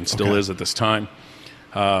located and still is at this time.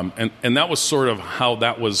 And that was sort of how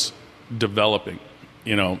that was developing.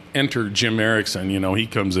 Enter Jim Erickson. He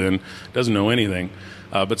comes in, doesn't know anything.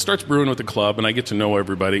 But starts brewing with the club, and I get to know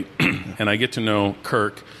everybody, and I get to know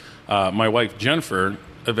Kirk. My wife, Jennifer,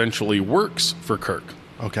 eventually works for Kirk.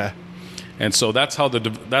 Okay. And so that's how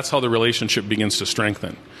the relationship begins to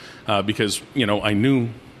strengthen, because, I knew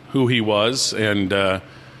who he was, and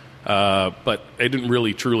but I didn't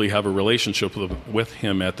really truly have a relationship with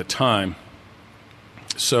him at the time.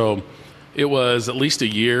 So it was at least a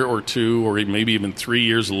year or two, or maybe even 3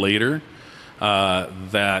 years later,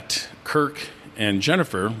 that Kirk and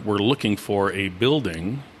Jennifer were looking for a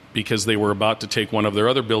building because they were about to take one of their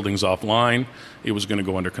other buildings offline. It was going to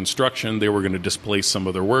go under construction. They were going to displace some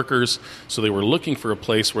of their workers. So they were looking for a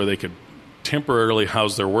place where they could temporarily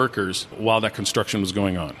house their workers while that construction was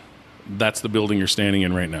going on. That's the building you're standing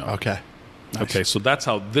in right now. Okay. Nice. Okay, so that's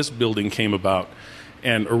how this building came about.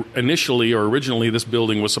 And originally, this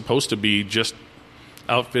building was supposed to be just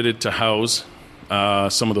outfitted to house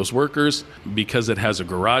some of those workers, because it has a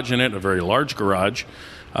garage in it, a very large garage,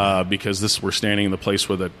 because we're standing in the place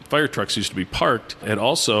where the fire trucks used to be parked. It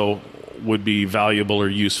also would be valuable or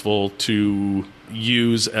useful to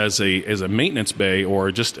use as a maintenance bay,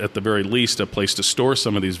 or just at the very least a place to store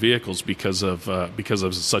some of these vehicles because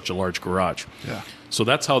of such a large garage. Yeah. So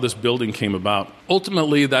that's how this building came about.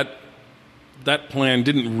 Ultimately, that plan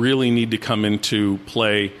didn't really need to come into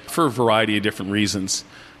play for a variety of different reasons.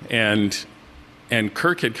 And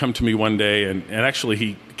Kirk had come to me one day, and actually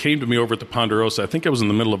he came to me over at the Ponderosa. I think I was in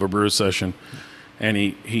the middle of a brew session, and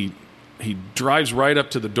he drives right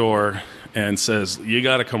up to the door and says, "You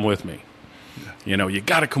got to come with me. You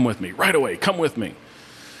got to come with me right away. Come with me."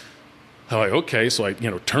 I'm like, okay, so I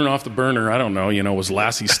turn off the burner. I don't know, was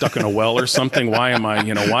Lassie stuck in a well or something? Why am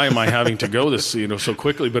I having to go this so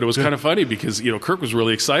quickly? But it was kind of funny because Kirk was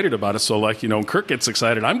really excited about it. So Kirk gets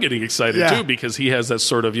excited, I'm getting excited too, because he has that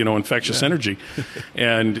sort of infectious energy.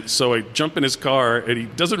 And so I jump in his car, and he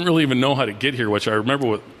doesn't really even know how to get here, which I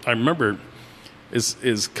remember is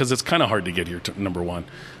because it's kind of hard to get here. Number one,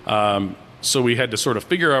 so we had to sort of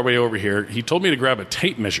figure our way over here. He told me to grab a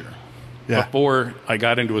tape measure. Yeah. Before I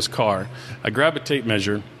got into his car, I grab a tape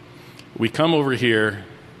measure. We come over here,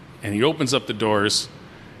 and he opens up the doors,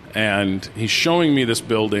 and he's showing me this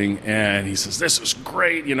building, and he says, "This is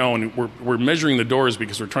great," and we're measuring the doors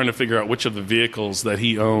because we're trying to figure out which of the vehicles that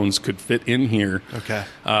he owns could fit in here. Okay.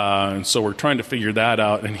 And so we're trying to figure that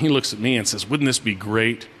out, and he looks at me and says, "Wouldn't this be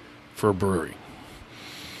great for a brewery?"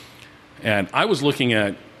 And I was looking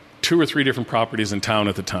at 2 or 3 different properties in town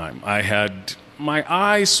at the time. I had my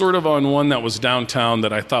eye sort of on one that was downtown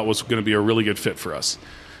that I thought was going to be a really good fit for us.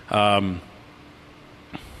 And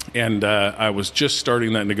I was just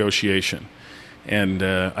starting that negotiation. And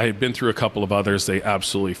I had been through a couple of others. They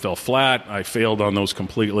absolutely fell flat. I failed on those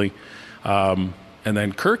completely. And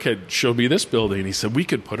then Kirk had showed me this building. He said, "We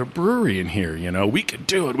could put a brewery in here. We could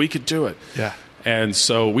do it. We could do it." Yeah. And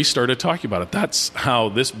so we started talking about it. That's how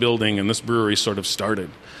this building and this brewery sort of started.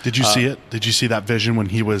 Did you see it? Did you see that vision when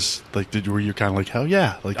he was like? Were you kind of like, "Hell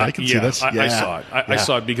yeah!" Like I can see this. I saw it. I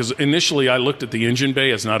saw it because initially I looked at the engine bay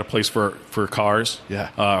as not a place for cars,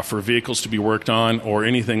 for vehicles to be worked on, or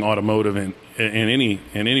anything automotive in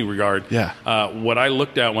any regard. Yeah. What I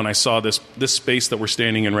looked at when I saw this space that we're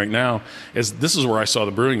standing in right now is this is where I saw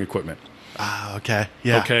the brewing equipment. Ah, okay.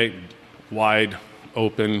 Yeah. Okay. Wide,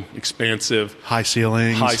 open, expansive, high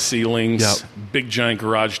ceilings, big giant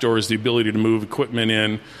garage doors, the ability to move equipment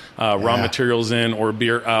in, raw materials in or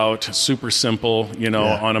beer out, super simple,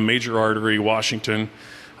 on a major artery, Washington.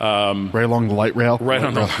 Right along the light rail? Right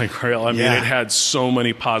on the light rail. I mean, it had so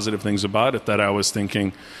many positive things about it that I was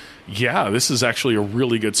thinking, yeah, this is actually a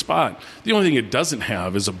really good spot. The only thing it doesn't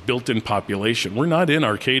have is a built-in population. We're not in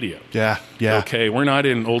Arcadia. Yeah. Okay, we're not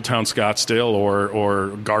in Old Town Scottsdale or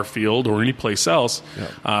Garfield or any place else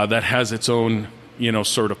that has its own,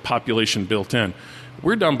 sort of population built in.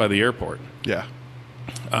 We're down by the airport. Yeah.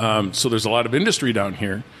 So there's a lot of industry down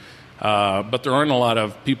here, but there aren't a lot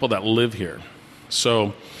of people that live here.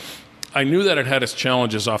 So I knew that it had its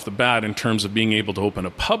challenges off the bat in terms of being able to open a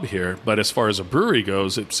pub here, but as far as a brewery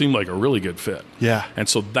goes, it seemed like a really good fit. Yeah. And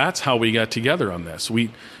so that's how we got together on this.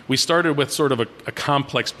 We started with sort of a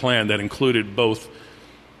complex plan that included both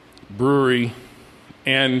brewery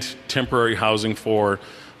and temporary housing for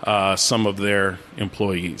some of their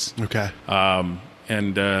employees. Okay.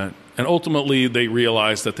 And ultimately, they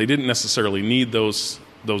realized that they didn't necessarily need those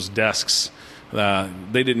desks.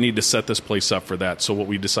 They didn't need to set this place up for that. So what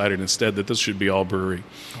we decided instead that this should be all brewery.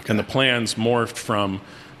 Okay. And the plans morphed from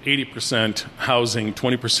 80% housing,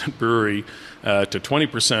 20% brewery, to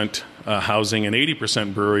 20% housing and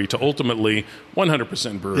 80% brewery, to ultimately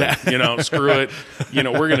 100% brewery. Yeah. Screw it.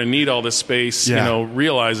 We're going to need all this space. Yeah.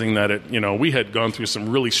 Realizing that we had gone through some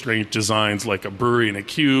really strange designs, like a brewery in a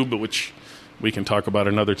cube, which we can talk about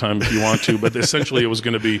another time if you want to, but essentially it was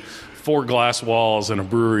going to be 4 glass walls and a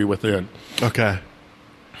brewery within. Okay.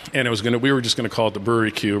 And we were just going to call it the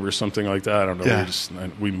Brewery Cube or something like that. I don't know. Yeah.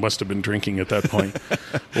 We must have been drinking at that point.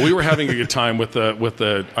 But we were having a good time with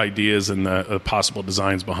the ideas and the possible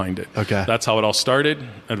designs behind it. Okay. That's how it all started.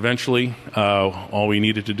 Eventually, all we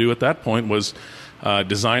needed to do at that point was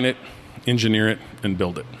design it, engineer it, and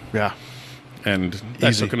build it. Yeah. And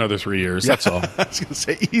that took another 3 years. That's all. I was going to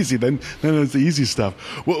say easy. Then it's the easy stuff.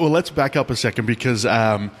 Well, let's back up a second because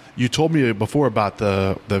you told me before about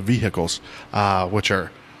the vehicles, which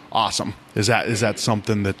are awesome. Is that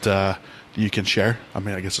something that you can share? I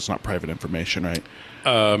mean, I guess it's not private information, right?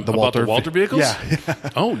 About the Walter vehicles? Yeah.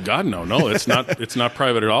 Oh God, no, it's not. It's not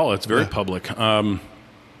private at all. It's very public.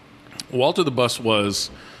 Walter the bus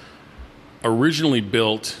was originally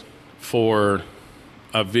built for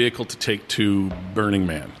a vehicle to take to Burning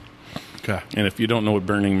Man. Okay. And if you don't know what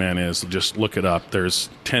Burning Man is, just look it up. There's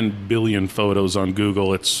 10 billion photos on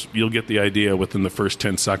Google. You'll get the idea within the first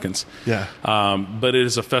 10 seconds. Yeah. But it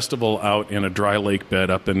is a festival out in a dry lake bed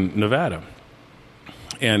up in Nevada.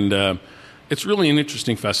 And it's really an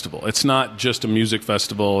interesting festival. It's not just a music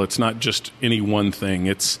festival. It's not just any one thing.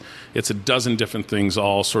 It's a dozen different things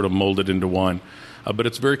all sort of molded into one. But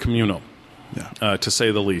it's very communal. Yeah. To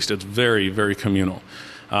say the least. It's very, very communal.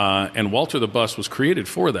 And Walter the Bus was created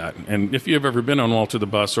for that. And if you've ever been on Walter the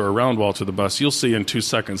Bus or around Walter the Bus, you'll see in 2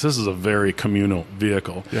 seconds, this is a very communal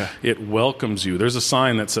vehicle. Yeah. It welcomes you. There's a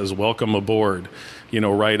sign that says, "Welcome aboard,"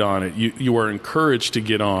 right on it. You are encouraged to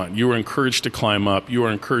get on. You are encouraged to climb up. You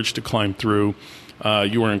are encouraged to climb through.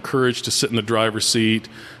 You are encouraged to sit in the driver's seat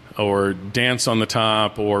or dance on the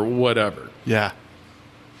top or whatever. Yeah.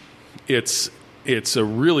 It's a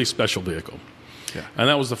really special vehicle. Yeah. And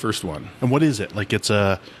that was the first one. And what is it? Like it's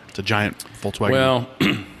a giant Volkswagen? Well,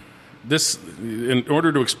 in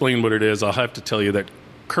order to explain what it is, I'll have to tell you that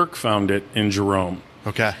Kirk found it in Jerome.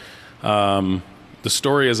 Okay. The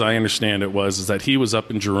story, as I understand it, is that he was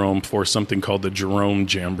up in Jerome for something called the Jerome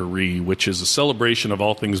Jamboree, which is a celebration of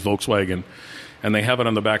all things Volkswagen. And they have it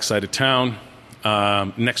on the backside of town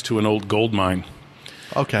next to an old gold mine.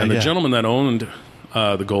 Okay. And the gentleman that owned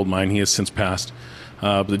the gold mine, he has since passed.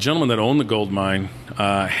 But the gentleman that owned the gold mine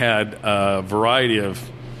had a variety of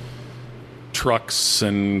trucks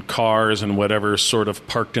and cars and whatever sort of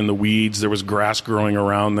parked in the weeds. There was grass growing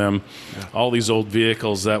around them. Yeah. All these old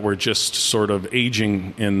vehicles that were just sort of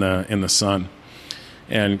aging in the sun.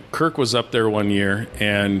 And Kirk was up there one year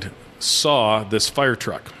and saw this fire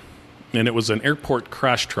truck. And it was an airport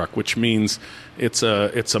crash truck, which means it's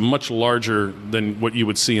a much larger than what you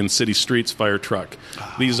would see in city streets fire truck.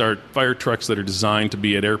 Oh. These are fire trucks that are designed to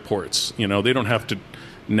be at airports. They don't have to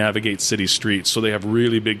navigate city streets, so they have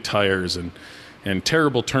really big tires and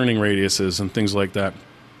terrible turning radiuses and things like that.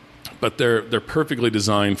 But they're perfectly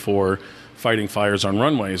designed for fighting fires on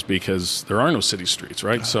runways because there are no city streets,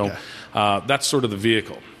 right? Okay. So that's sort of the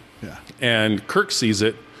vehicle. Yeah. And Kirk sees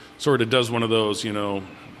it, sort of does one of those,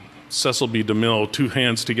 Cecil B. DeMille, two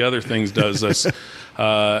hands together things does this,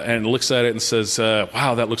 and looks at it and says,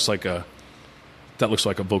 "Wow, that looks like a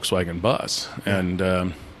Volkswagen bus." Yeah.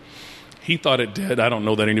 And he thought it did. I don't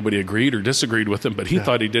know that anybody agreed or disagreed with him, but he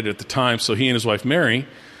thought he did at the time. So he and his wife Mary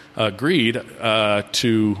agreed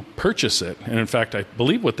to purchase it. And in fact, I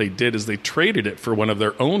believe what they did is they traded it for one of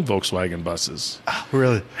their own Volkswagen buses. Oh,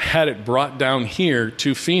 really? Had it brought down here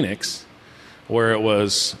to Phoenix, where it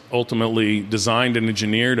was ultimately designed and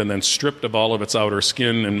engineered and then stripped of all of its outer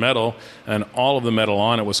skin and metal, and all of the metal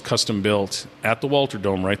on it was custom built at the Walter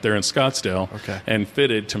Dome right there in Scottsdale, and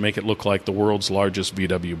fitted to make it look like the world's largest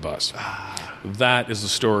VW bus. That is the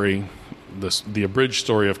story, the abridged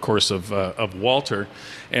story, of course, of Walter,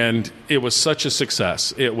 and it was such a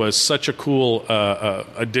success. It was such a cool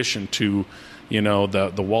addition to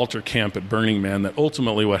the Walter camp at Burning Man, that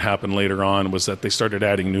ultimately what happened later on was that they started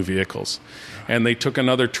adding new vehicles. And they took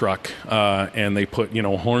another truck and they put,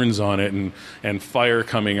 horns on it and fire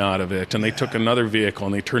coming out of it. And they took another vehicle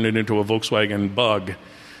and they turned it into a Volkswagen Bug.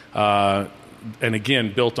 And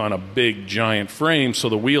again, built on a big, giant frame, so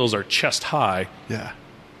the wheels are chest high. Yeah.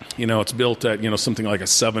 It's built at, something like a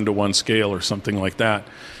 7-to-1 scale or something like that.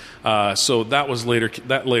 So that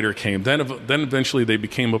later came. Then eventually they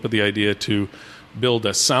came up with the idea to build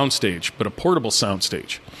a soundstage, but a portable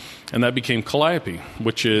soundstage, and that became Calliope,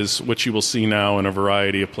 which is what you will see now in a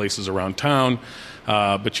variety of places around town.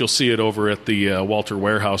 But you'll see it over at the Walter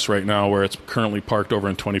Warehouse right now, where it's currently parked over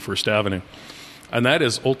on 21st Avenue, and that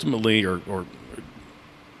is ultimately, or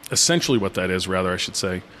essentially, what that is, rather, I should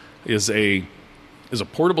say, is a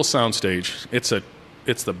portable soundstage.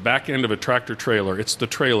 It's the back end of a tractor trailer. It's the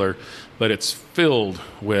trailer, but it's filled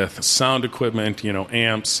with sound equipment,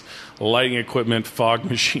 amps, lighting equipment, fog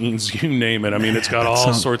machines, you name it. I mean, it's got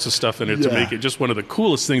all sorts of stuff in it to make it just one of the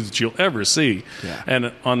coolest things that you'll ever see. Yeah.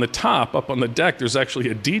 And on the top, up on the deck, there's actually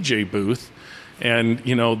a DJ booth. And,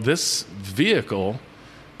 this vehicle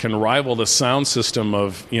can rival the sound system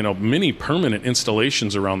of, many permanent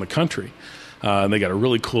installations around the country. And they got a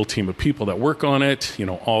really cool team of people that work on it,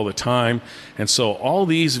 all the time. And so all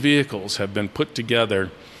these vehicles have been put together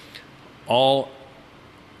all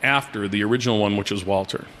after the original one, which is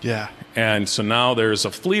Walter. Yeah. And so now there's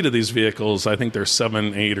a fleet of these vehicles. I think there's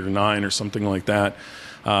 7, 8, or 9 or something like that.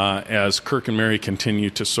 As Kirk and Mary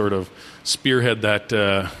continue to sort of spearhead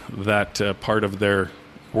that part of their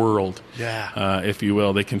world, if you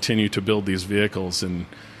will. They continue to build these vehicles, and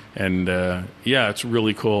it's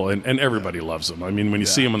really cool, and everybody loves them. I mean, when you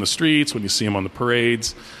see them on the streets, when you see them on the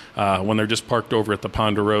parades, when they're just parked over at the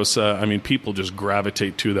Ponderosa, I mean, people just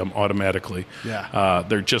gravitate to them automatically. Yeah.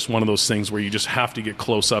 They're just one of those things where you just have to get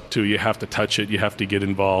close up to, you have to touch it, you have to get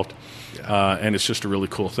involved, and it's just a really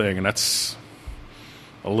cool thing, and that's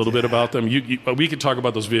a little bit about them. We could talk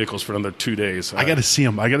about those vehicles for another 2 days. I got to see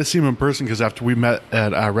them. I got to see them in person, because after we met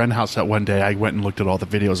at Wren House that one day, I went and looked at all the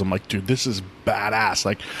videos. I'm like, dude, this is badass.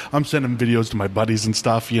 Like, I'm sending videos to my buddies and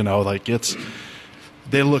stuff. Like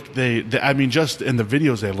I mean, just in the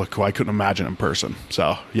videos they look cool. I couldn't imagine in person.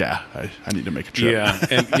 So I need to make a trip.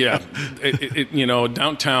 Yeah, and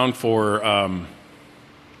downtown for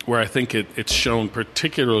where I think it's shown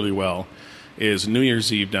particularly well is New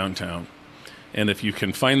Year's Eve downtown. And if you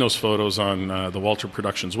can find those photos on the Walter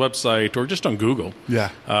Productions website or just on Google,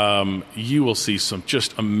 you will see some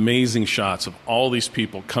just amazing shots of all these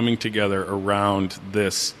people coming together around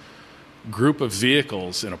this group of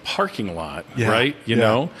vehicles in a parking lot, right? You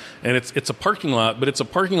know? And it's a parking lot, but it's a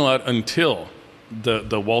parking lot until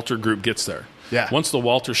the Walter group gets there. Yeah. Once the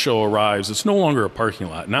Walter show arrives, it's no longer a parking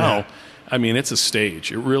lot. Now, I mean, it's a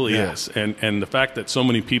stage. It really is. And the fact that so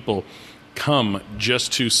many people come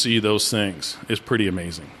just to see those things is pretty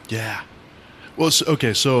amazing. Yeah. Well,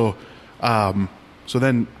 so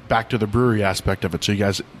then back to the brewery aspect of it. So you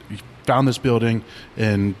guys found this building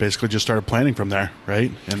and basically just started planning from there, right?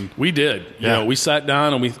 And we did. You know, we sat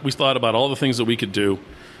down and we thought about all the things that we could do.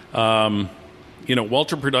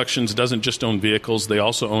 Walter Productions doesn't just own vehicles; they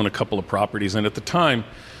also own a couple of properties. And at the time,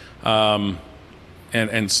 and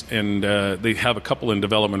they have a couple in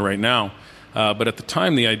development right now. But at the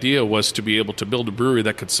time, the idea was to be able to build a brewery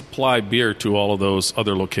that could supply beer to all of those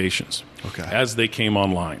other locations as they came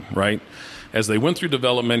online, right? As they went through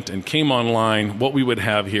development and came online, what we would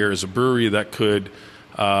have here is a brewery that could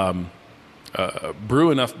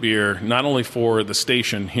brew enough beer, not only for the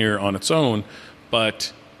station here on its own,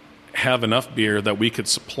 but have enough beer that we could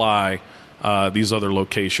supply these other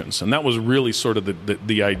locations. And that was really sort of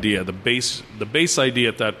the idea. The base idea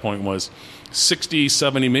at that point was 60,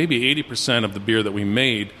 70, maybe 80% of the beer that we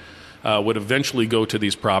made would eventually go to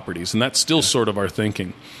these properties. And that's still sort of our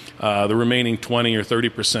thinking. The remaining 20 or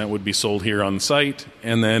 30% would be sold here on site.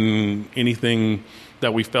 And then anything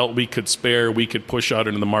that we felt we could spare, we could push out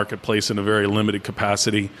into the marketplace in a very limited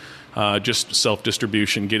capacity. Just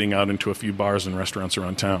self-distribution, getting out into a few bars and restaurants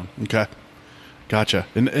around town. Okay. Gotcha.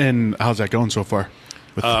 And how's that going so far?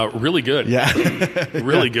 Really good. Yeah.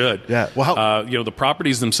 Really good. Yeah. Well, the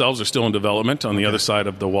properties themselves are still in development on the other side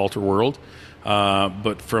of the Walter world.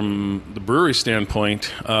 But from the brewery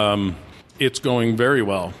standpoint, It's going very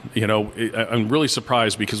well. I'm really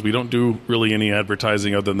surprised because we don't do really any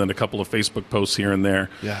advertising other than a couple of Facebook posts here and there.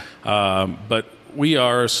 Yeah. But we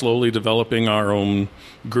are slowly developing our own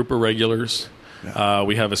group of regulars. Yeah.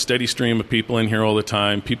 We have a steady stream of people in here all the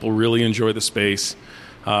time. People really enjoy the space.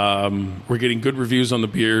 We're getting good reviews on the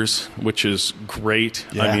beers, which is great.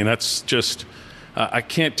 Yeah. I mean, that's just I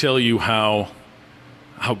can't tell you how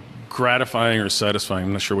gratifying or satisfying,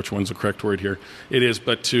 I'm not sure which one's the correct word here, it is,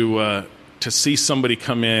 but to see somebody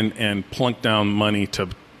come in and plunk down money to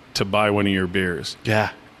buy one of your beers.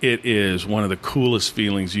 Yeah. It is one of the coolest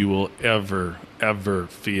feelings you will ever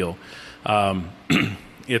feel.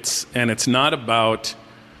 It's not about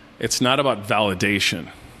validation.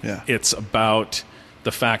 Yeah. It's about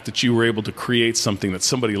the fact that you were able to create something that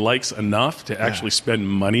somebody likes enough to actually spend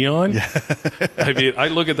money on. Yeah. I mean, I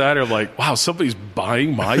look at that and I'm like, wow, somebody's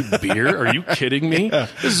buying my beer? Are you kidding me? Yeah.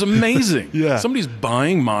 This is amazing. Yeah. Somebody's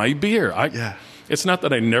buying my beer. It's not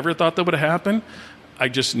that I never thought that would happen. I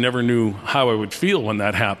just never knew how I would feel when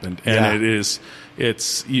that happened. And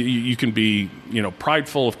you can be,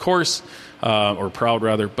 prideful, of course, or proud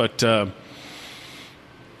rather, but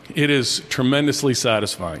it is tremendously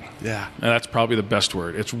satisfying. Yeah. And that's probably the best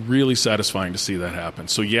word. It's really satisfying to see that happen.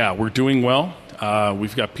 So, yeah, we're doing well.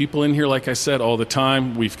 We've got people in here, like I said, all the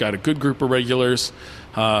time. We've got a good group of regulars.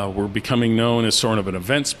 We're becoming known as sort of an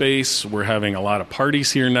event space. We're having a lot of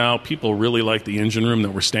parties here now. People really like the engine room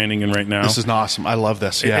that we're standing in right now. This is awesome. I love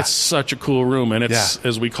this. Yeah. It's such a cool room, and it's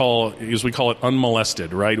as we call it,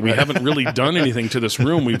 unmolested. Right? We haven't really done anything to this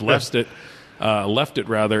room. We've left it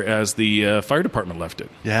as the fire department left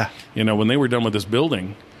it. Yeah. When they were done with this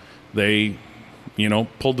building, they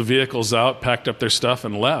pulled the vehicles out, packed up their stuff,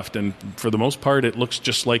 and left. And for the most part, it looks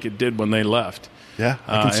just like it did when they left. Yeah,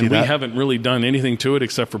 I can see and that. We haven't really done anything to it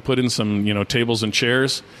except for put in some, tables and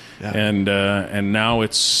chairs. Yeah. And now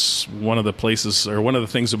it's one of the places, or one of the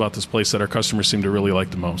things about this place that our customers seem to really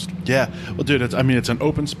like the most. Yeah. Well, dude, it's an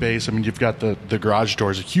open space. I mean, you've got the garage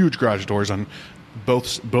doors, huge garage doors on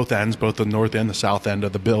both ends, both the north and the south end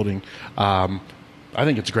of the building. I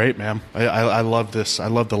think it's great, man. I love this. I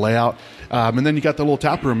love the layout. And then you got the little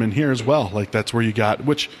tap room in here as well. Like that's where you got,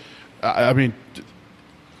 which, I mean,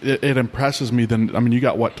 it impresses me. Then, I mean, you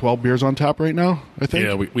got what, 12 beers on tap right now, I think?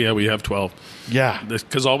 Yeah, we have 12. Yeah.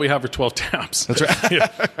 Because all we have are 12 taps. That's right.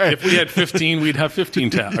 If we had 15, we'd have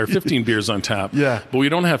 15 beers on tap. Yeah. But we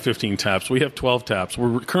don't have 15 taps. We have 12 taps.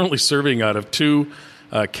 We're currently serving out of 2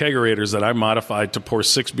 kegerators that I modified to pour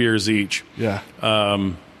 6 beers each. Yeah.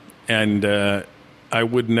 And I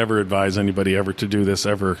would never advise anybody ever to do this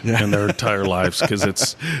ever in their entire lives because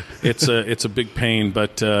it's a big pain.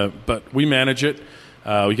 But we manage it.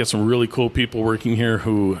 We got some really cool people working here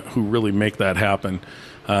who really make that happen.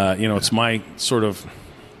 It's my sort of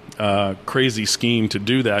crazy scheme to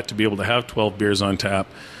do that, to be able to have 12 beers on tap.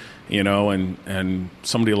 And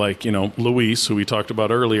somebody like, Luis, who we talked about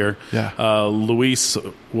earlier, Luis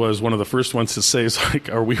was one of the first ones to say,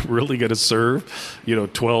 are we really going to serve,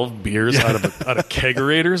 12 beers out of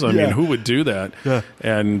kegerators? I mean, who would do that? Yeah.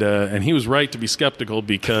 And he was right to be skeptical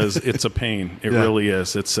because it's a pain. It really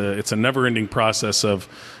is. It's a never-ending process of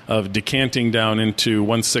decanting down into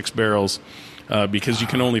 1/6 barrels. Because you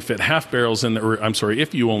can only fit half barrels in there, or I'm sorry,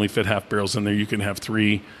 if you only fit half barrels in there, you can have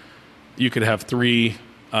three. You could have 3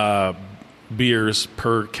 beers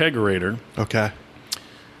per kegerator. Okay.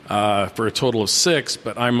 For a total of 6,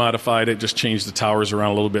 but I modified it, just changed the towers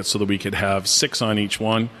around a little bit so that we could have 6 on each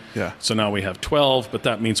one. Yeah. So now we have 12, but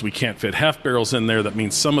that means we can't fit half barrels in there. That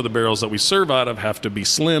means some of the barrels that we serve out of have to be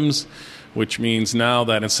slims, which means now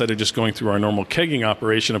that instead of just going through our normal kegging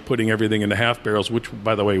operation of putting everything into half barrels, which,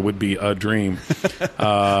 by the way, would be a dream,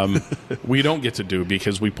 we don't get to do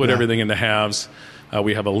because we put everything into halves.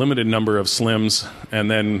 We have a limited number of slims, and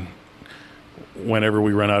then whenever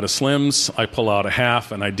we run out of slims, I pull out a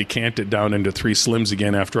half, and I decant it down into 3 slims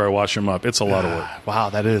again after I wash them up. It's a lot of work. Wow,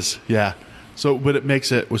 that is, yeah. So, but it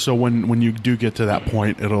makes it so when you do get to that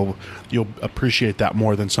point, you'll appreciate that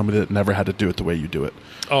more than somebody that never had to do it the way you do it.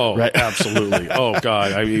 Oh, right? Absolutely. Oh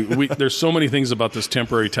God, I mean, there's so many things about this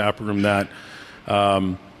temporary tap room that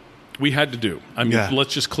we had to do. I mean,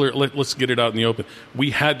 let's just let's get it out in the open.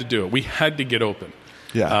 We had to do it. We had to get open.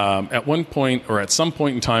 Yeah. At one point, or at some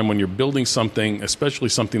point in time, when you're building something, especially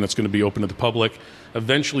something that's going to be open to the public,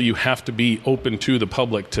 eventually you have to be open to the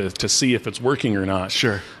public to see if it's working or not.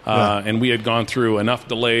 Sure. And we had gone through enough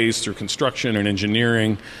delays through construction and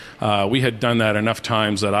engineering. We had done that enough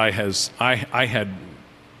times that I had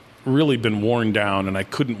really been worn down, and I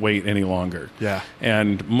couldn't wait any longer. Yeah.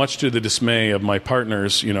 And much to the dismay of my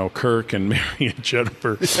partners, Kirk and Mary and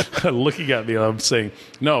Jennifer, looking at me, I'm saying,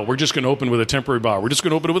 no, we're just going to open with a temporary bar. We're just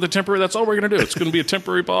going to open it with a temporary. That's all we're going to do. It's going to be a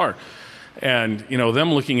temporary bar. And,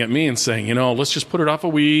 them looking at me and saying, let's just put it off a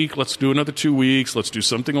week. Let's do another 2 weeks. Let's do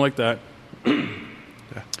something like that.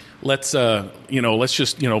 Let's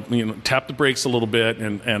just tap the brakes a little bit.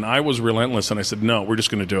 And I was relentless, and I said, no, we're just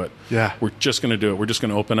going to do it. Yeah. We're just going to do it. We're just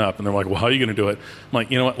going to open up. And they're like, well, how are you going to do it? I'm like,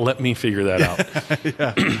 you know what? Let me figure that out.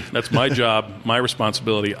 That's my job, my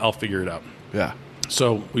responsibility. I'll figure it out. Yeah.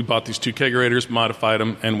 So we bought these 2 kegerators, modified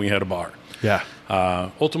them, and we had a bar. Yeah.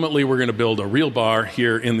 Ultimately, we're going to build a real bar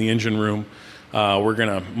here in the engine room. We're going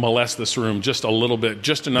to molest this room just a little bit,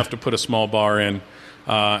 just enough to put a small bar in.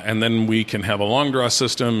 And then we can have a long draw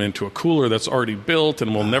system into a cooler that's already built,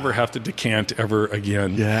 and we'll never have to decant ever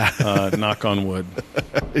again. Yeah. Knock on wood.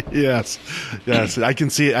 Yes. I can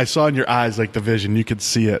see it. I saw in your eyes, like, the vision. You could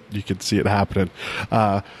see it. You could see it happening.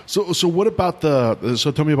 So what about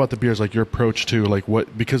so tell me about the beers, like your approach to, like,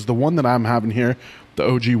 what, because the one that I'm having here, the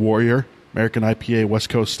OG Warrior, American IPA, West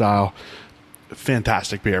Coast style,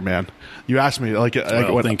 fantastic beer, man. You asked me, like,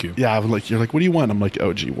 thank you. Yeah, you're like, what do you want? I'm like,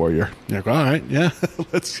 OG Warrior. You're like, all right, yeah,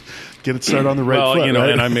 let's get it started on the right foot. Right?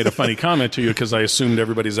 And I made a funny comment to you because I assumed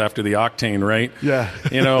everybody's after the octane, right? Yeah.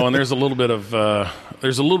 And there's a little bit of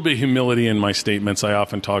humility in my statements. I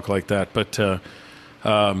often talk like that, but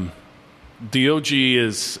the OG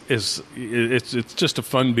is it's just a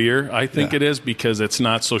fun beer. I think it is, because it's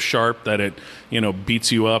not so sharp that it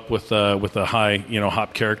beats you up with a high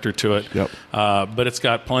hop character to it. Yep. But it's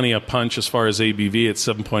got plenty of punch as far as ABV. It's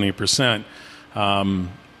 7.8%.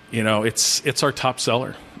 It's our top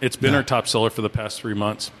seller. It's been our top seller for the past 3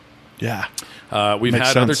 months. Yeah. We've Makes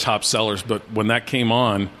had sense. other top sellers, but when that came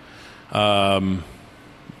on,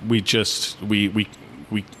 we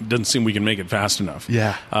doesn't seem we can make it fast enough.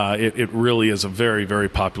 Yeah. It really is a very, very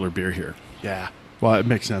popular beer here. Yeah. Well, it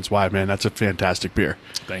makes sense why, man. That's a fantastic beer.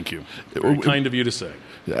 Thank you. Very kind of you to say.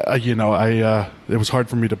 It was hard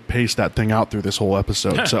for me to pace that thing out through this whole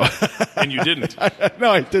episode. So, and you didn't.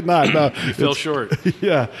 No, I did not. No, you fell short.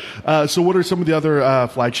 Yeah. So, what are some of the other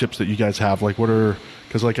flagships that you guys have? Like,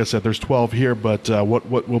 because, like I said, there's 12 here, but what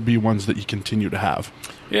will be ones that you continue to have?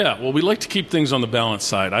 Yeah, well, we like to keep things on the balanced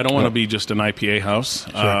side. I don't want to be just an IPA house.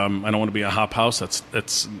 Sure. I don't want to be a hop house.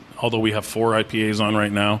 That's although we have 4 IPAs on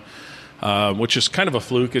right now, which is kind of a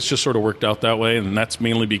fluke. It's just sort of worked out that way, and that's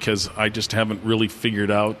mainly because I just haven't really figured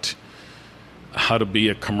out how to be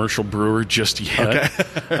a commercial brewer just yet.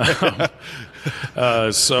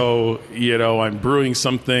 Okay. So, I'm brewing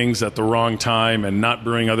some things at the wrong time and not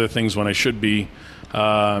brewing other things when I should be.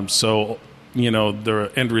 The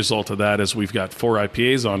end result of that is we've got 4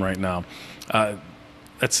 IPAs on right now.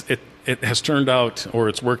 It has turned out, or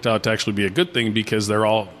it's worked out to actually be a good thing, because they're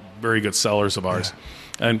all very good sellers of ours.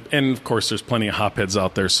 Yeah. And of course, there's plenty of hopheads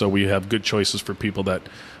out there, so we have good choices for people that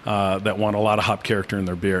want a lot of hop character in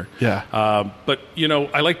their beer. Yeah. But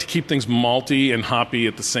I like to keep things malty and hoppy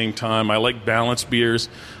at the same time. I like balanced beers,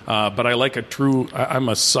 but I like I'm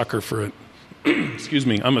a sucker for it. Excuse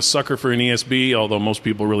me, I'm a sucker for an ESB, although most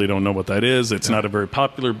people really don't know what that is. It's not a very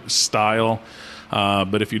popular style,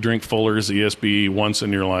 but if you drink Fuller's ESB once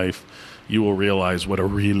in your life, you will realize what a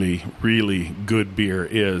really, really good beer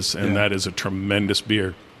is, and that is a tremendous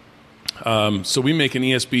beer. So we make an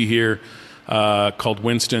ESB here called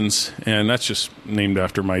Winston's, and that's just named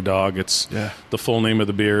after my dog. The full name of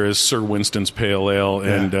the beer is Sir Winston's Pale Ale,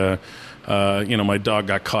 and my dog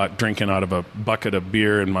got caught drinking out of a bucket of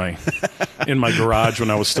beer in my garage when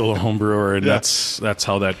I was still a home brewer, and that's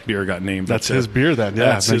how that beer got named. That's his beer then. Yeah,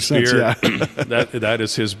 that's his sense, beer. Yeah. that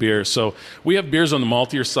is his beer. So we have beers on the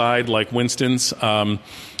maltier side, like Winston's.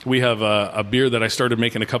 We have a beer that I started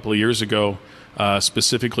making a couple of years ago,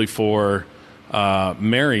 specifically for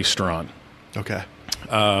Mary Strawn. Okay.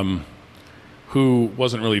 Who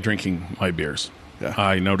wasn't really drinking my beers. Yeah.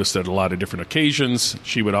 I noticed at a lot of different occasions,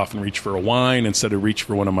 she would often reach for a wine instead of reach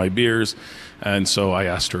for one of my beers. And so I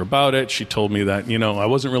asked her about it. She told me that, I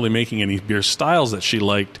wasn't really making any beer styles that she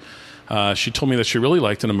liked. She told me that she really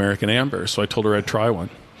liked an American Amber, so I told her I'd try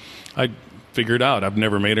one. I figured out I've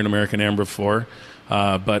never made an American Amber before,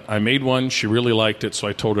 but I made one. She really liked it, so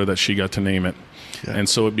I told her that she got to name it. Yeah. And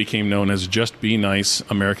so it became known as Just Be Nice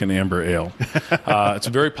American Amber Ale. It's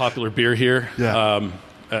a very popular beer here. Yeah.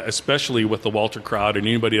 Especially with the Walter crowd and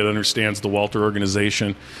anybody that understands the Walter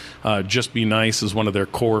organization. Just Be Nice is one of their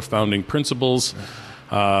core founding principles.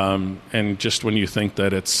 And just when you think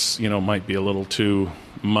that it's, might be a little too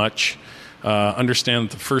much, understand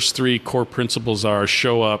that the first 3 core principles are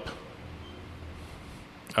show up,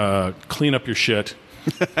 clean up your shit,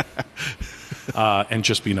 and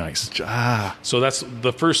just be nice. So that's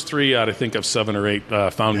the first 3 out, I think, of 7 or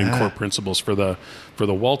 8 founding core principles for the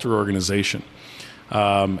Walter organization.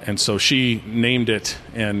 And so she named it,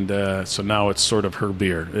 and so now it's sort of her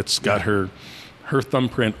beer. It's got her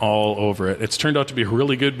thumbprint all over it. It's turned out to be a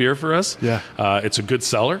really good beer for us. Yeah. It's a good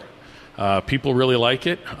seller. People really like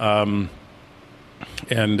it.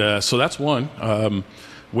 And so that's one.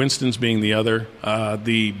 Winston's being the other.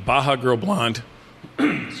 The Baja Girl Blonde,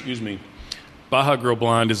 excuse me. Baja Girl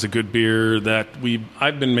Blonde is a good beer that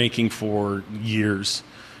I've been making for years.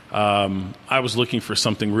 I was looking for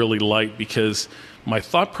something really light because my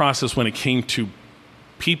thought process when it came to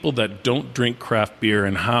people that don't drink craft beer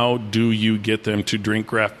and how do you get them to drink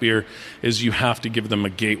craft beer is you have to give them a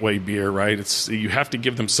gateway beer, right? You have to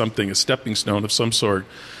give them something, a stepping stone of some sort.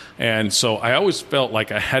 And so I always felt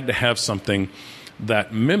like I had to have something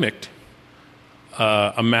that mimicked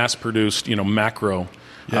a mass-produced, macro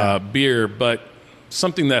beer, but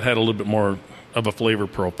something that had a little bit more of a flavor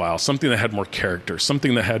profile, something that had more character,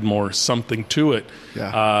 something that had more something to it.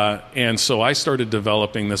 Yeah. And so I started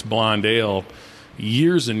developing this blonde ale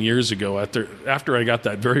years and years ago after I got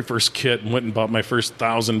that very first kit and went and bought my first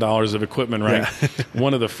 $1,000 of equipment, right? Yeah.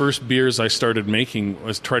 One of the first beers I started making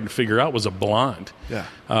was trying to figure out was a blonde. Yeah.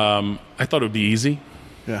 I thought it would be easy.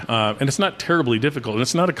 Yeah. And it's not terribly difficult, and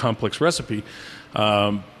it's not a complex recipe.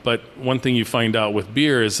 But one thing you find out with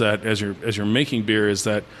beer is that as you're making beer is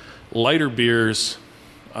that lighter beers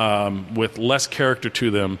with less character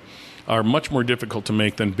to them are much more difficult to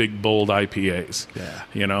make than big, bold IPAs.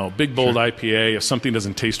 Yeah. Big, bold IPA, if something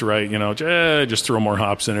doesn't taste right, just throw more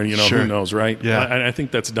hops in it, Sure. Who knows, right? Yeah. I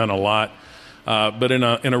think that's done a lot. But in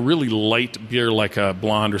a really light beer like a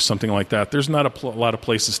blonde or something like that, there's not a lot of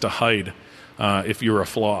places to hide if you're a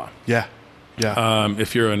flaw. Yeah. Yeah.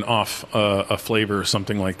 If you're an off a flavor or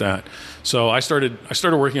something like that. So I started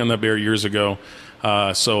working on that beer years ago.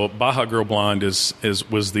 So Baja Girl Blonde is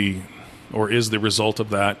the result of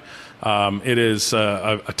that. It is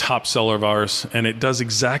a top seller of ours, and it does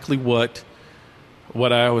exactly what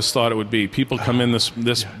I always thought it would be. People come in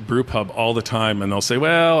this brew pub all the time, and they'll say,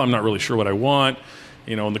 "Well, I'm not really sure what I want."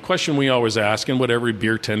 And the question we always ask, and what every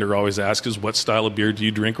beer tender always asks, is, "What style of beer do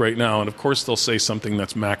you drink right now?" And of course, they'll say something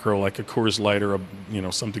that's macro, like a Coors Light or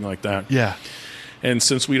something like that. Yeah. And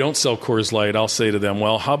since we don't sell Coors Light, I'll say to them,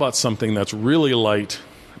 "Well, how about something that's really light,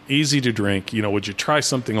 easy to drink? Would you try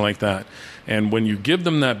something like that?" And when you give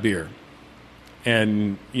them that beer,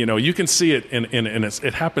 and you can see it,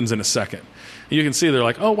 it happens in a second. You can see they're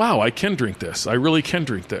like, "Oh wow, I can drink this. I really can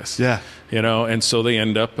drink this." Yeah. And so they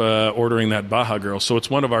end up ordering that Baja Girl. So it's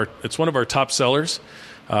one of our top sellers.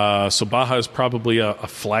 So Baja is probably a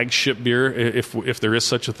flagship beer, if there is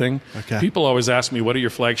such a thing. Okay. People always ask me, "What are your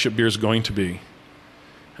flagship beers going to be?"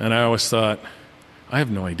 And I always thought, I have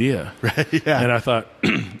no idea. Right, yeah. And I thought,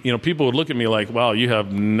 people would look at me like, "Wow, you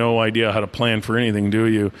have no idea how to plan for anything, do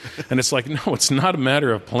you?" And it's like, no, it's not a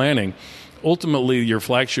matter of planning. Ultimately, your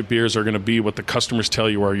flagship beers are going to be what the customers tell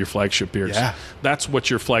you are your flagship beers. Yeah. That's what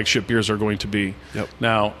your flagship beers are going to be. Yep.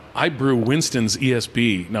 Now, I brew Winston's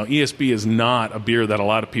ESB. Now, ESB is not a beer that a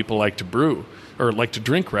lot of people like to brew, or like to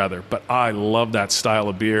drink, rather, but I love that style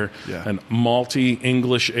of beer. Yeah. An malty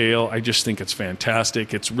English ale, I just think it's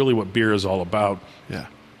fantastic. It's really what beer is all about. Yeah.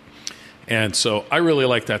 And so I really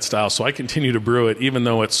like that style. So I continue to brew it, even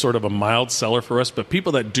though it's sort of a mild seller for us. But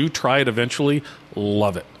people that do try it eventually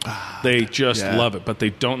love it. They just love it, but they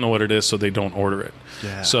don't know what it is, so they don't order it.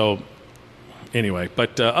 Yeah. So anyway,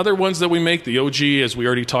 but other ones that we make, the OG, as we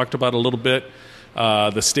already talked about a little bit,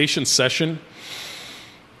 the Station Session,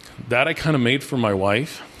 that I kind of made for my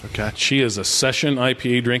wife. Okay. She is a session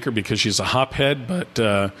IPA drinker because she's a hophead,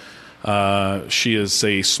 but she is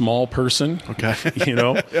a small person. Okay.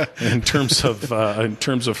 In terms of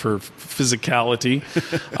her physicality,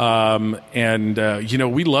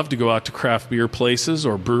 and we love to go out to craft beer places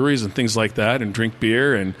or breweries and things like that and drink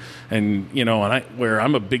beer where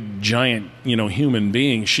I'm a big giant human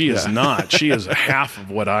being, she is not. She is half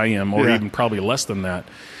of what I am, or even probably less than that.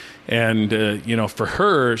 And, for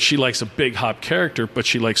her, she likes a big hop character, but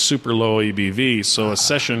she likes super low ABV. So a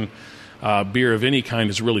session beer of any kind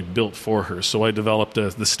is really built for her. So I developed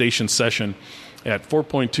the Station Session at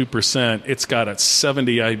 4.2%. It's got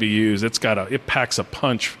 70 IBUs. It packs a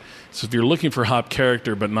punch. So if you're looking for hop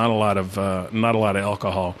character, but not a lot of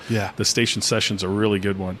alcohol, the Station Session's a really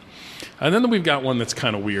good one. And then we've got one that's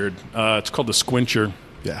kind of weird. It's called the Squincher.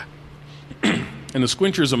 Yeah. And the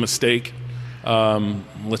Squincher's a mistake.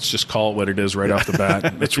 Let's just call it what it is right off the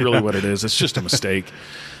bat. It's really what it is. It's just a mistake.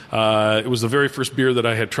 It was the very first beer that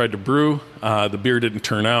I had tried to brew. The beer didn't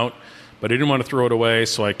turn out, but I didn't want to throw it away,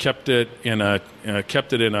 so I kept it in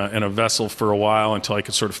a vessel for a while until I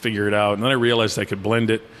could sort of figure it out. And then I realized I could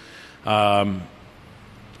blend it, add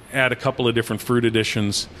a couple of different fruit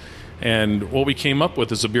additions, and what we came up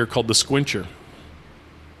with is a beer called the Squincher.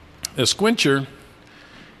 The Squincher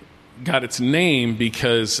got its name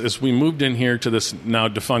because as we moved in here to this now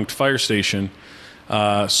defunct fire station,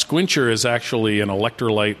 Squincher is actually an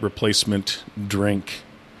electrolyte replacement drink.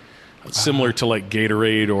 Similar to like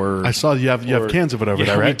Gatorade or... I saw you have cans of it over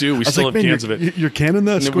there, right? We do. We still have cans of it. You're canning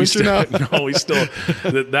the Squincher now? No, we still...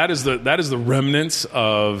 that is the remnants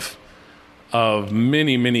of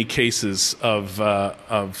many, many cases of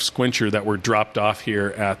Squincher that were dropped off here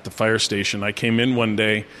at the fire station. I came in one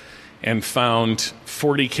day and found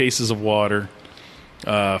 40 cases of water,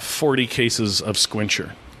 40 cases of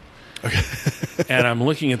Squincher. Okay. And I'm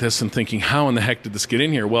looking at this and thinking, how in the heck did this get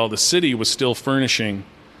in here? Well, the city was still furnishing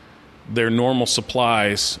their normal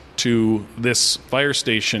supplies to this fire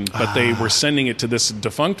station, but they were sending it to this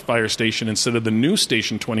defunct fire station instead of the new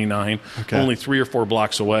Station 29, only 3 or 4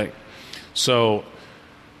 blocks away. So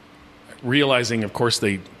realizing, of course,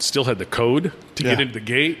 they still had the code to get into the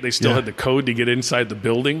gate. They still had the code to get inside the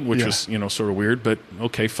building, which was, sort of weird, but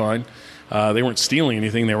okay, fine. They weren't stealing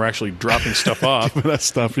anything. They were actually dropping stuff off. That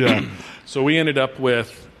stuff, yeah. So we ended up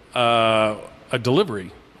with a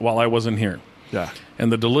delivery while I wasn't here. Yeah. And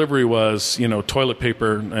the delivery was, toilet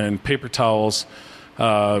paper and paper towels,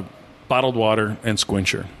 bottled water, and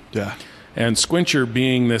Squincher. Yeah. And Squincher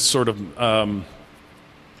being this sort of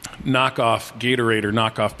knockoff Gatorade or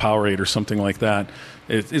knockoff Powerade or something like that,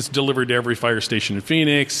 it's delivered to every fire station in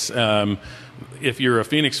Phoenix. If you're a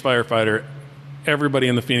Phoenix firefighter, everybody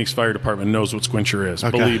in the Phoenix Fire Department knows what Squincher is.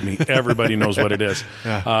 Okay. Believe me, everybody knows what it is.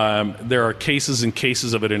 Yeah. There are cases and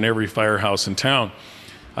cases of it in every firehouse in town.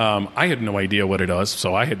 I had no idea what it was,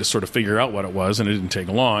 so I had to sort of figure out what it was, and it didn't take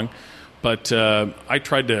long. But I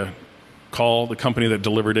tried to call the company that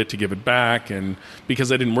delivered it to give it back, and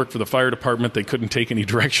because I didn't work for the fire department, they couldn't take any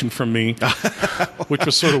direction from me, which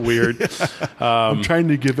was sort of weird. I'm trying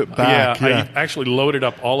to give it back. I actually loaded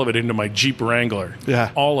up all of it into my Jeep Wrangler.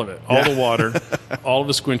 Yeah. All of it. All the water, all of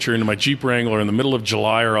the Squincher into my Jeep Wrangler in the middle of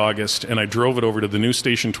July or August, and I drove it over to the new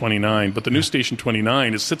Station 29. But the new Station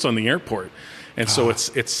 29, it sits on the airport. And so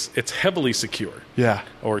it's heavily secure,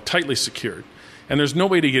 or tightly secured, and there's no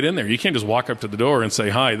way to get in there. You can't just walk up to the door and say,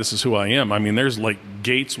 "Hi, this is who I am." I mean, there's like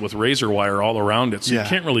gates with razor wire all around it, so you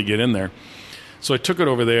can't really get in there. So I took it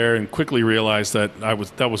over there and quickly realized that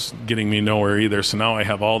that was getting me nowhere either. So now I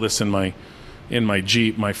have all this in my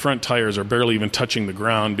Jeep. My front tires are barely even touching the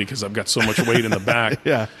ground because I've got so much weight in the back.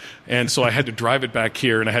 And so I had to drive it back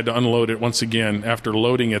here, and I had to unload it once again after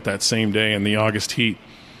loading it that same day in the August heat.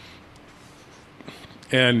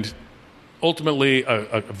 And ultimately,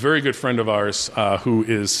 a very good friend of ours who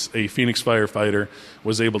is a Phoenix firefighter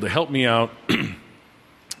was able to help me out,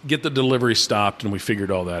 get the delivery stopped, and we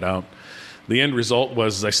figured all that out. The end result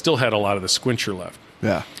was I still had a lot of the Squincher left.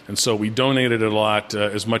 Yeah. And so we donated a lot,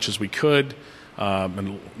 as much as we could.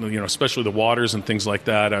 And especially the waters and things like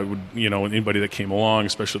that. I would, anybody that came along,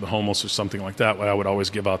 especially the homeless or something like that, I would always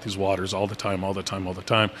give out these waters all the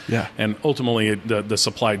time. Yeah. And ultimately, the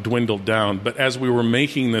supply dwindled down. But as we were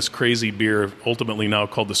making this crazy beer, ultimately now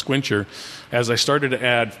called the Squincher, as I started to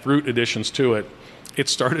add fruit additions to it, it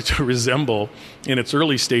started to resemble, in its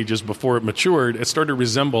early stages before it matured, it started to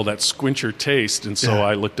resemble that Squincher taste. And so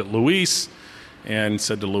I looked at Luis and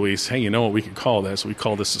said to Luis, hey, you know what we could call this? We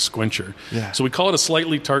call this a Squincher. Yeah. So we call it a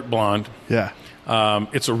slightly tart blonde. Yeah.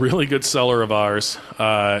 It's a really good seller of ours.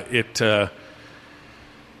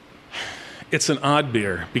 It's an odd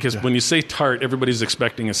beer because when you say tart, everybody's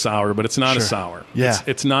expecting a sour, but it's not a sour. Yeah.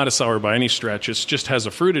 It's not a sour by any stretch. It just has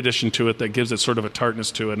a fruit addition to it that gives it sort of a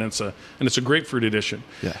tartness to it, and it's a grapefruit addition.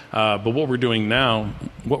 Yeah. But what we're doing now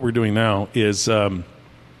is I'm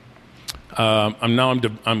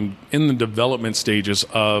in the development stages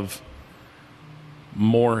of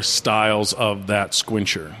more styles of that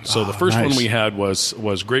Squincher. So the first one we had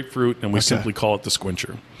was grapefruit, and we simply call it the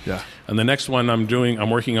Squincher. Yeah. And the next one I'm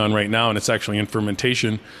working on right now, and it's actually in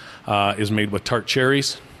fermentation, is made with tart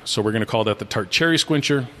cherries. So we're going to call that the tart cherry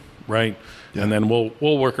Squincher, right? Yeah. And then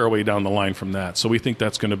we'll work our way down the line from that. So we think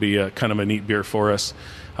that's going to be a kind of a neat beer for us.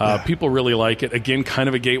 People really like it. Again, kind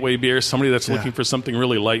of a gateway beer. Somebody that's looking for something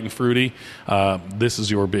really light and fruity, this is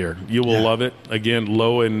your beer. You will love it. Again,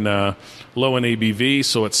 low in ABV,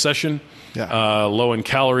 so it's session. Yeah. Low in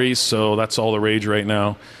calories, so that's all the rage right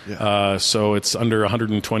now. Yeah. So it's under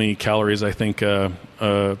 120 calories, I think, for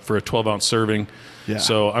a 12-ounce serving. Yeah.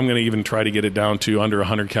 So I'm going to even try to get it down to under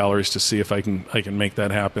 100 calories to see if I can make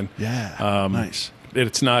that happen. Yeah. Nice.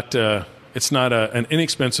 It's not an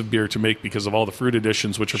inexpensive beer to make because of all the fruit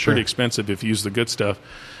additions, which are pretty expensive if you use the good stuff.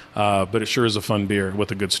 But it sure is a fun beer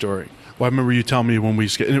with a good story. Well, I remember you telling me when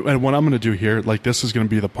and what I'm going to do here, like this is going to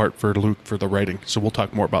be the part for Luke for the writing. So we'll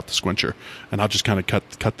talk more about the Squincher, and I'll just kind of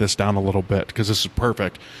cut this down a little bit because this is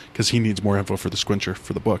perfect because he needs more info for the Squincher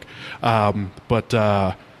for the book.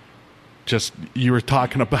 Just you were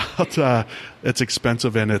talking about it's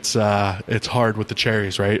expensive and it's hard with the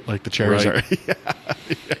cherries, right? Like the cherries are.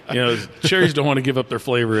 Cherries don't want to give up their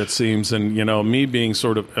flavor, it seems. And me being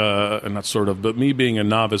me being a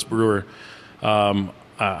novice brewer,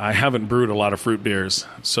 I haven't brewed a lot of fruit beers,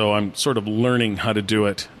 so I'm sort of learning how to do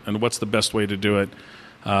it and what's the best way to do it.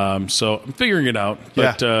 So I'm figuring it out,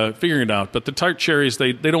 but the tart cherries,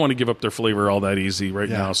 they don't want to give up their flavor all that easy right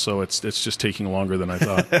now. So it's just taking longer than I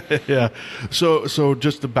thought. Yeah. So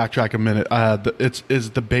just to backtrack a minute,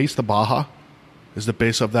 is the base the Baja? Is the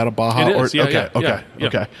base of that a Baja? It is.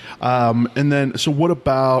 Okay. And then, so what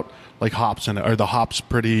about like hops in it? Are the hops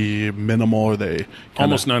pretty minimal? Or are they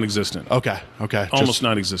almost non-existent? Okay. Almost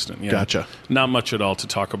non-existent. Yeah. Gotcha. Not much at all to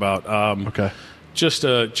talk about. Okay. Just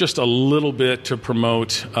a little bit to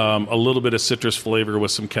promote a little bit of citrus flavor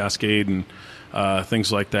with some Cascade and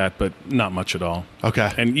things like that, but not much at all.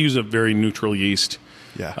 Okay. And use a very neutral yeast.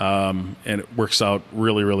 Yeah. And it works out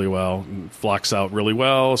really, really well. Flocks out really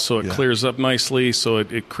well, so it clears up nicely. So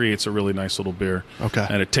it creates a really nice little beer. Okay.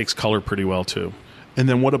 And it takes color pretty well too. And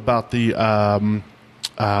then what about the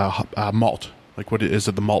malt? Like, what is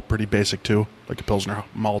it? The malt pretty basic too, like a Pilsner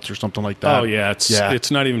malt or something like that. Oh yeah, it's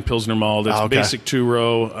not even Pilsner malt. It's basic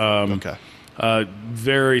 2-row.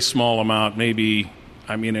 Very small amount. Maybe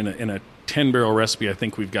in a 10-barrel recipe, I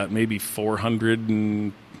think we've got maybe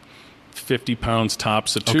 450 pounds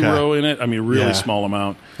tops of 2-row in it. Really small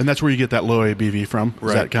amount. And that's where you get that low ABV from.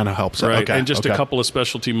 Right. That kind of helps. Right. And just a couple of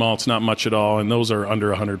specialty malts, not much at all, and those are under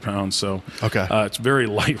 100 pounds. So it's a very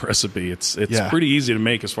light recipe. It's pretty easy to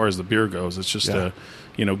make as far as the beer goes. It's just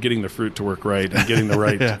getting the fruit to work right and getting the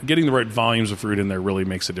right getting the right volumes of fruit in there really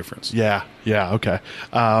makes a difference. Yeah. Okay.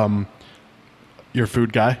 You're a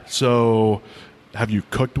food guy, so have you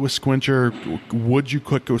cooked with Squincher? Would you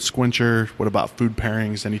cook with Squincher? What about food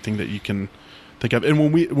pairings? Anything that you can think of? And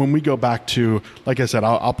when we go back to, like I said,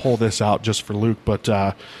 I'll pull this out just for Luke. But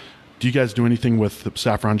do you guys do anything with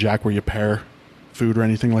Saffron Jack where you pair food or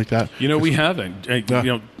anything like that? We haven't.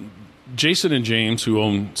 Jason and James, who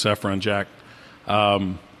own Saffron Jack,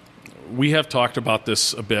 we have talked about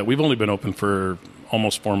this a bit. We've only been open for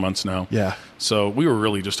almost 4 months now. Yeah. So we were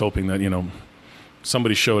really just hoping that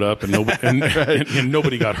somebody showed up and nobody and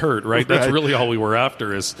nobody got hurt, right? That's really all we were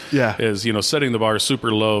after is setting the bar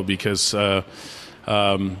super low because we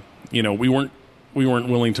weren't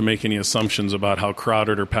willing to make any assumptions about how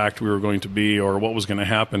crowded or packed we were going to be or what was going to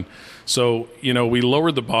happen. So we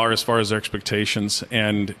lowered the bar as far as our expectations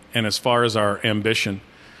and as far as our ambition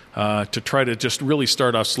to try to just really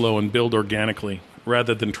start off slow and build organically,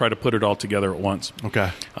 rather than try to put it all together at once.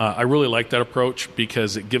 Okay. I really like that approach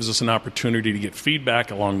because it gives us an opportunity to get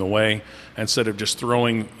feedback along the way instead of just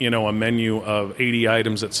throwing, a menu of 80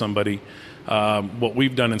 items at somebody. What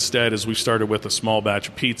we've done instead is we've started with a small batch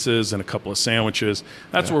of pizzas and a couple of sandwiches.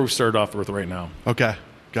 That's where we've started off with right now. Okay.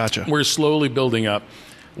 Gotcha. We're slowly building up.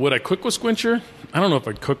 Would I cook with Squincher? I don't know if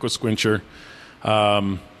I'd cook with Squincher,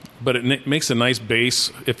 but it makes a nice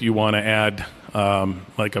base if you want to add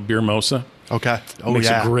like a beer mosa. Okay. It makes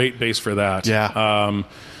a great base for that. Yeah.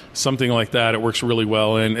 Something like that, it works really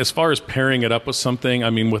well. And as far as pairing it up with something,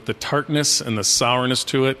 with the tartness and the sourness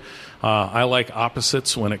to it, I like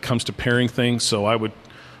opposites when it comes to pairing things. So I would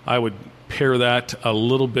pair that a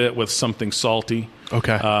little bit with something salty.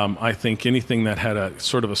 Okay. I think anything that had a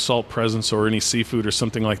sort of a salt presence or any seafood or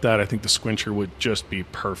something like that, I think the Squincher would just be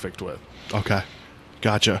perfect with. Okay.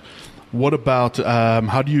 Gotcha. What about how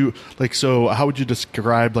would you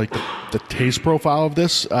describe like the taste profile of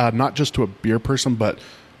this? Not just to a beer person, but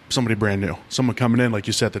somebody brand new, someone coming in, like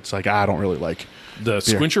you said, that's like, I don't really like the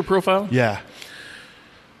beer. Squincher profile. Yeah.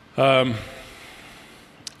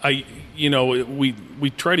 We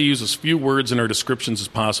try to use as few words in our descriptions as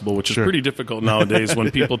possible, which is pretty difficult nowadays.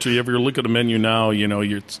 When people, if you look at a menu now,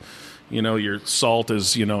 your salt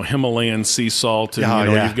is, Himalayan sea salt,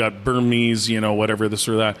 and you've got Burmese, whatever this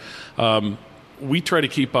or that. We try to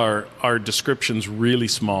keep our descriptions really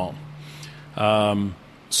small.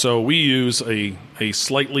 So we use a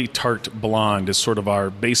slightly tart blonde as sort of our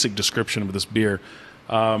basic description of this beer.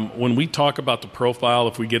 When we talk about the profile,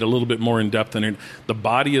 if we get a little bit more in depth in it, the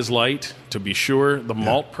body is light, to be sure. The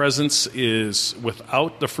malt presence is,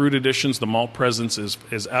 without the fruit additions, the malt presence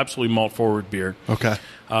is absolutely malt-forward beer. Okay.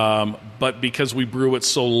 But because we brew it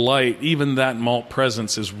so light, even that malt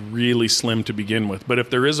presence is really slim to begin with. But if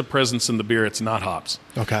there is a presence in the beer, it's not hops.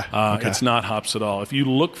 Okay. It's not hops at all. If you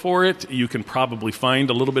look for it, you can probably find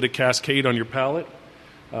a little bit of Cascade on your palate.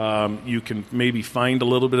 You can maybe find a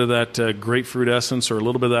little bit of that grapefruit essence or a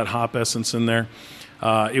little bit of that hop essence in there.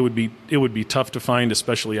 It would be tough to find,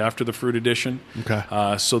 especially after the fruit addition.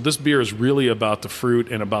 Okay. So this beer is really about the fruit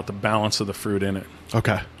and about the balance of the fruit in it.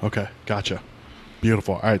 Okay. Gotcha.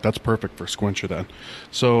 Beautiful. All right, that's perfect for Squincher then.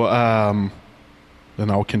 So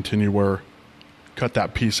then I'll continue cut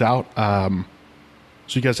that piece out. So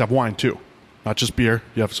you guys have wine too, not just beer.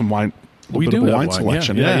 You have some wine. We do have wine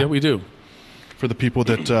selection. Yeah, we do. For the people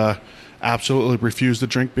that absolutely refuse to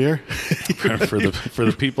drink beer. for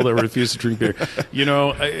the people that refuse to drink beer. You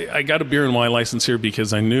know, I got a beer and wine license here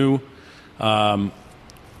because I knew that,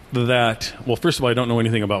 well, first of all, I don't know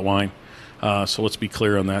anything about wine. So let's be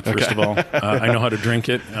clear on that, first of all. I know how to drink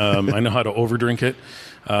it. I know how to overdrink it.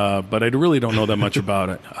 But I really don't know that much about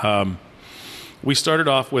it. We started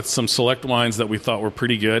off with some select wines that we thought were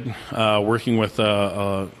pretty good, working with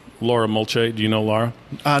Laura Mulche. Do you know Laura?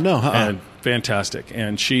 No. And fantastic.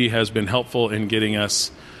 And she has been helpful in getting us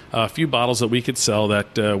a few bottles that we could sell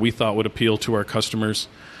that we thought would appeal to our customers.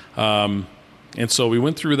 And so we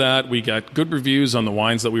went through that. We got good reviews on the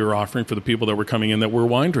wines that we were offering for the people that were coming in that were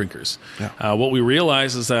wine drinkers. Yeah. What we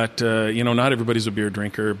realized is that, not everybody's a beer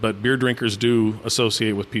drinker, but beer drinkers do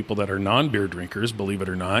associate with people that are non-beer drinkers, believe it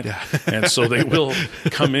or not. Yeah. And so they will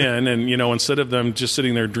come in and, instead of them just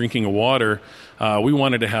sitting there drinking water, we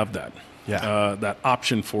wanted to have that, that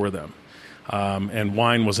option for them. And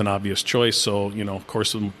wine was an obvious choice. So, of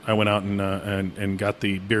course, I went out and got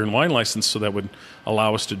the beer and wine license so that would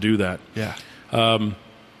allow us to do that. Yeah.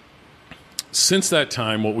 Since that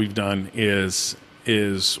time, what we've done is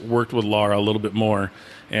worked with Laura a little bit more,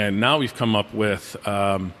 and now we've come up with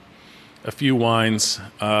a few wines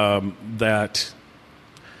that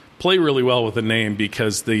play really well with the name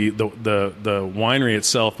because the winery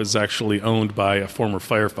itself is actually owned by a former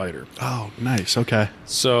firefighter. Oh, nice. Okay.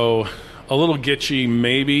 So a little gitchy,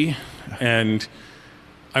 maybe, and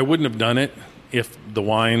I wouldn't have done it if the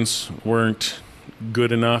wines weren't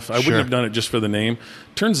good enough. I wouldn't have done it just for the name.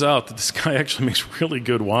 Turns out that this guy actually makes really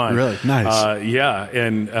good wine. Really? Nice. Yeah,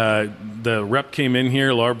 and the rep came in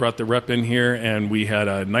here. Laura brought the rep in here, and we had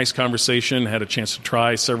a nice conversation, had a chance to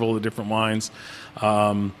try several of the different wines.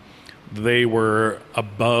 They were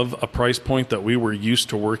above a price point that we were used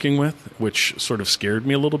to working with, which sort of scared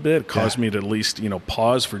me a little bit. It caused me to at least,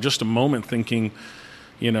 pause for just a moment thinking,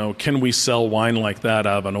 can we sell wine like that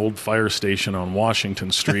out of an old fire station on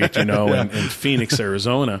Washington Street, in Phoenix,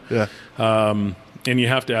 Arizona? Yeah. And you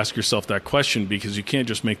have to ask yourself that question because you can't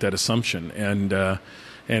just make that assumption.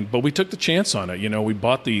 But we took the chance on it. We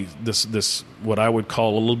bought this what I would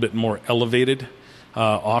call a little bit more elevated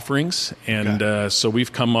offerings, and so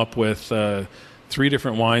we've come up with 3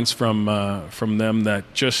 different wines from them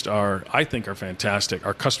that just I think are fantastic.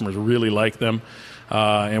 Our customers really like them,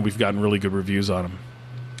 and we've gotten really good reviews on them.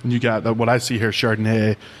 And you got what I see here: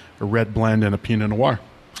 Chardonnay, a red blend, and a Pinot Noir.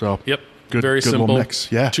 So yep, good very simple little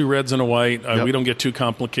mix. Yeah, 2 reds and a white. We don't get too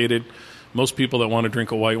complicated. Most people that want to drink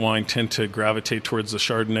a white wine tend to gravitate towards the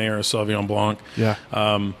Chardonnay or a Sauvignon Blanc. Yeah.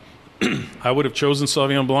 I would have chosen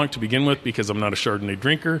Sauvignon Blanc to begin with because I'm not a Chardonnay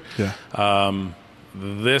drinker. Yeah.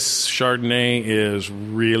 This Chardonnay is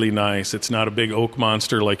really nice. It's not a big oak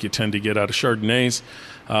monster like you tend to get out of Chardonnays.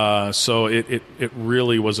 So it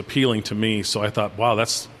really was appealing to me. So I thought, wow,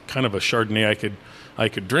 that's kind of a Chardonnay I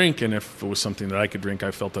could drink, and if it was something that I could drink, I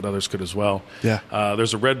felt that others could as well. Yeah.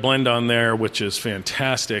 There's a red blend on there, which is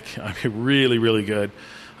fantastic. I mean, really, really good.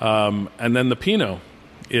 And then the Pinot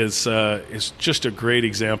is just a great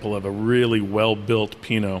example of a really well-built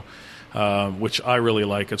Pinot, which I really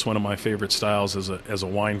like. It's one of my favorite styles as a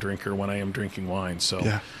wine drinker when I am drinking wine. So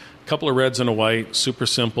a couple of reds and a white, super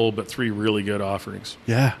simple, but 3 really good offerings.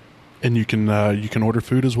 Yeah. And you can order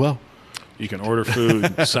food as well. You can order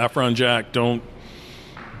food. Saffron Jack, don't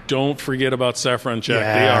forget about Saffron Jack.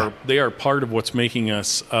 Yeah. They are part of what's making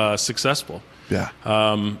us successful. Yeah.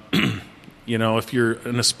 If you're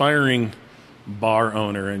an aspiring bar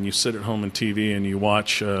owner and you sit at home on TV and you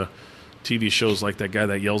watch TV shows like that guy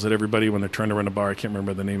that yells at everybody when they're trying to run a bar. I can't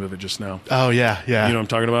remember the name of it just now. Oh, yeah. You know what I'm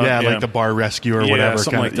talking about? Yeah, like the Bar Rescue or whatever.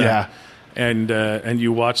 Something like that. Yeah. And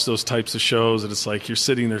you watch those types of shows and it's like you're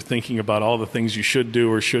sitting there thinking about all the things you should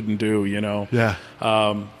do or shouldn't do, Yeah.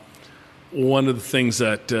 One of the things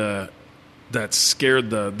that that scared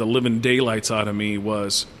the living daylights out of me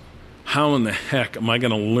was, how in the heck am I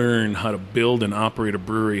going to learn how to build and operate a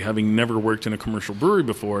brewery, having never worked in a commercial brewery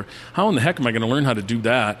before? How in the heck am I going to learn how to do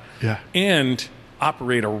that and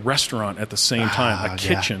operate a restaurant at the same time, a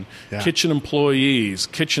kitchen, kitchen employees,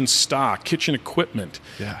 kitchen stock, kitchen equipment,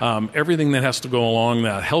 everything that has to go along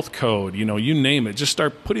that, health code, you name it. Just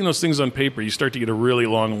start putting those things on paper. You start to get a really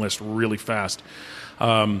long list really fast.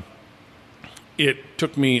 It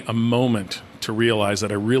took me a moment to realize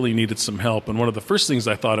that I really needed some help. And one of the first things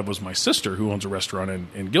I thought of was my sister, who owns a restaurant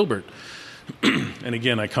in Gilbert. And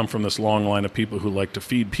again, I come from this long line of people who like to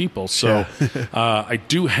feed people. So I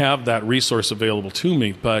do have that resource available to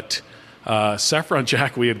me. But Saffron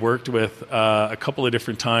Jack, we had worked with a couple of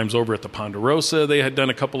different times over at the Ponderosa. They had done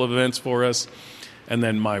a couple of events for us. And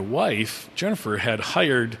then my wife, Jennifer, had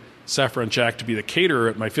hired Saffron Jack to be the caterer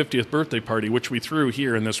at my 50th birthday party, which we threw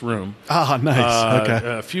here in this room. Ah, nice.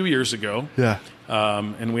 A few years ago. Yeah.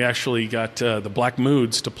 And we actually got the Black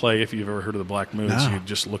Moods to play. If you've ever heard of the Black Moods, you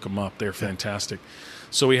just look them up. They're fantastic.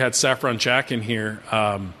 So we had Saffron Jack in here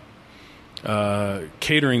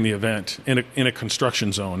catering the event in a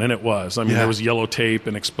construction zone, and it was. I mean, there was yellow tape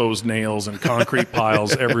and exposed nails and concrete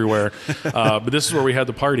piles everywhere. But this is where we had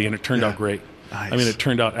the party, and it turned out great. Nice. I mean, it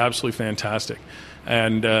turned out absolutely fantastic.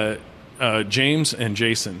 And James and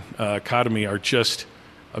Jason Kadami are just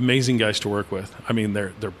amazing guys to work with. I mean,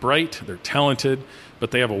 they're bright, they're talented,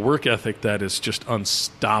 but they have a work ethic that is just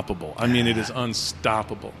unstoppable. I mean, it is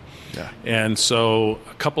unstoppable. Yeah. And so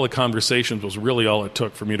a couple of conversations was really all it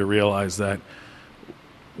took for me to realize that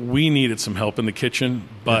we needed some help in the kitchen,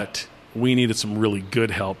 but we needed some really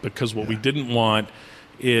good help, because what we didn't want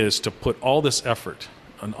is to put all this effort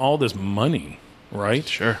and all this money, right?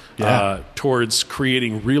 Sure. Towards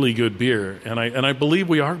creating really good beer. And I believe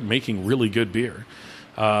we are making really good beer.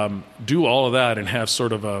 Do all of that and have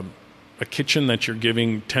sort of a kitchen that you're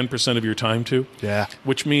giving 10% of your time to. Yeah.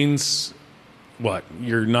 Which means what?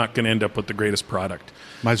 You're not going to end up with the greatest product.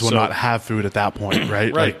 Might as well not have food at that point,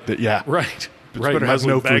 right? Right. Right. Right. Better have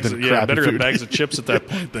no food than crappy better food. have bags of chips at that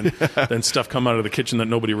point than stuff come out of the kitchen that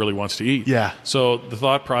nobody really wants to eat. Yeah. So the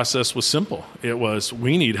thought process was simple. It was,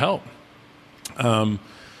 we need help.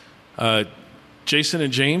 Jason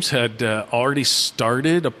and James had already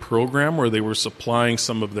started a program where they were supplying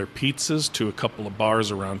some of their pizzas to a couple of bars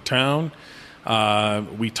around town.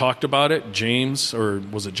 We talked about it. James, or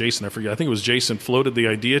was it Jason? I forget. I think it was Jason, floated the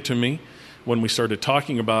idea to me. When we started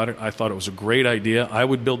talking about it, I thought it was a great idea. I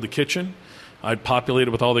would build the kitchen. I'd populate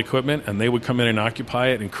it with all the equipment, and they would come in and occupy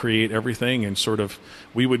it and create everything, and sort of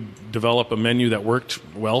we would develop a menu that worked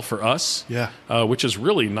well for us, which is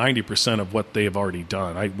really 90% of what they have already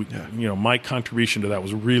done. My contribution to that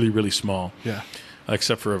was really, really small,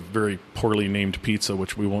 except for a very poorly named pizza,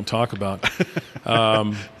 which we won't talk about.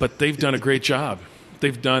 But they've done a great job.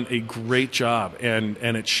 They've done a great job, and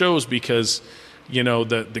it shows because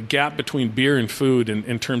the gap between beer and food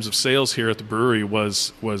in terms of sales here at the brewery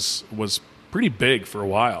was pretty big for a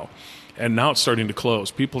while, and now it's starting to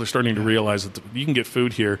close. People are starting to realize that you can get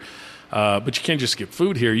food here, but you can't just get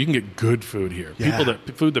food here. You can get good food here.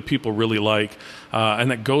 Food that people really like,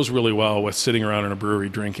 and that goes really well with sitting around in a brewery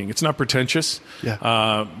drinking. It's not pretentious,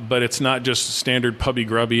 but it's not just standard pubby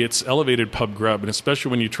grubby. It's elevated pub grub, and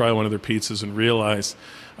especially when you try one of their pizzas and realize,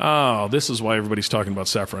 oh, this is why everybody's talking about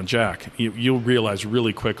Saffron Jack. You'll realize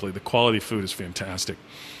really quickly the quality of food is fantastic.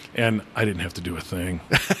 And I didn't have to do a thing.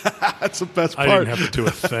 That's the best part. I didn't have to do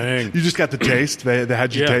a thing. You just got the taste. They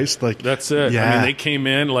had you taste. That's it. I mean, they came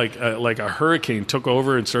in like a hurricane, took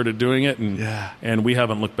over and started doing it, and we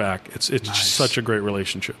haven't looked back. It's nice. Such a great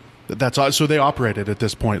relationship. That's so they operate it at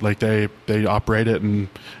this point. Like they operate it, and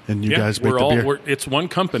you guys make the beer. It's one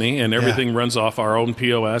company, and everything runs off our own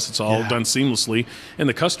POS. It's all done seamlessly. In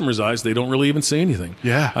the customer's eyes, they don't really even say anything.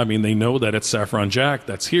 Yeah, I mean, they know that it's Saffron Jack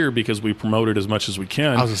that's here because we promote it as much as we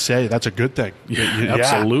can. I was gonna say that's a good thing.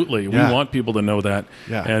 Absolutely. We want people to know that.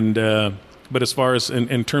 Yeah. And but as far as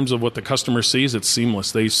in terms of what the customer sees, it's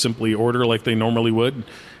seamless. They simply order like they normally would,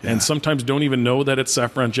 and sometimes don't even know that it's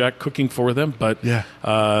Saffron Jack cooking for them. But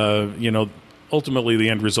ultimately, the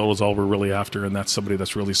end result is all we're really after, and that's somebody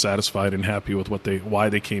that's really satisfied and happy with why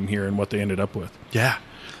they came here and what they ended up with. Yeah.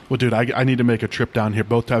 Well, dude, I need to make a trip down here.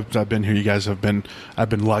 Both times I've been here, you guys I've been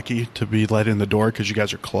lucky to be let in the door because you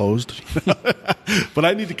guys are closed. But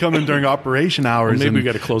I need to come in during operation hours. Well, maybe we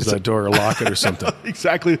got to close that door or lock it or something.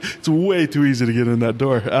 Exactly. It's way too ezy to get in that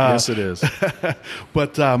door. Yes, it is.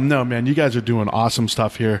 But no, man, you guys are doing awesome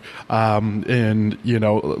stuff here. And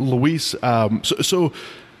Luis.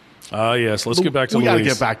 Yes, let's get back to Luis. We got to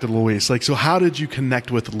get back to Luis. So how did you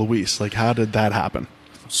connect with Luis? How did that happen?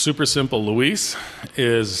 Super simple. Luis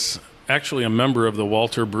is actually a member of the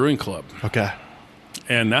Walter Brewing Club. Okay.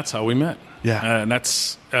 And that's how we met. Yeah. And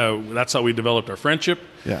that's how we developed our friendship.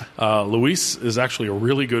 Yeah. Luis is actually a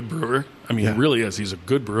really good brewer. I mean, he really is. He's a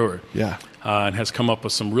good brewer. Yeah. And has come up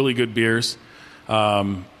with some really good beers.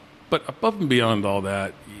 But above and beyond all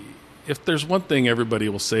that, if there's one thing everybody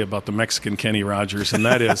will say about the Mexican Kenny Rogers, and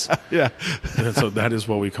that is, so that is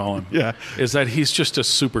what we call him, is that he's just a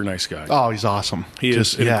super nice guy. Oh, he's awesome. He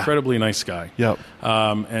is an incredibly nice guy. Yep.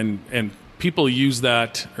 And people use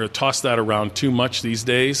that or toss that around too much these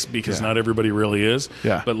days because not everybody really is.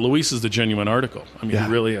 Yeah. But Luis is the genuine article. I mean, he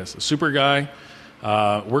really is. A super guy.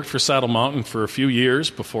 Worked for Saddle Mountain for a few years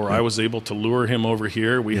before I was able to lure him over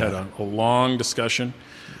here. We had a long discussion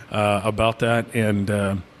about that,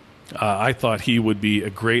 and I thought he would be a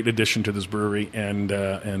great addition to this brewery. And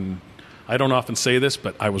I don't often say this,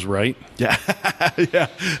 but I was right. Yeah.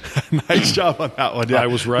 Nice job on that one. Yeah. I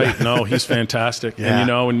was right. No, he's fantastic. And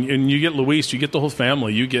and you get Luis, you get the whole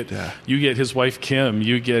family. You get his wife Kim,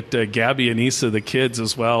 you get Gabby and Issa, the kids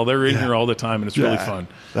as well. They're in here all the time, and it's really fun.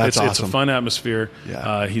 That's awesome. It's a fun atmosphere.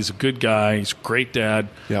 Yeah. He's a good guy. He's a great dad.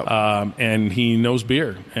 Yep. And he knows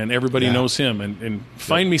beer, and everybody knows him. And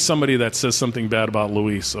find me somebody that says something bad about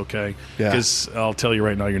Luis, okay? Because I'll tell you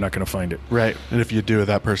right now, you're not going to find it. Right. And if you do,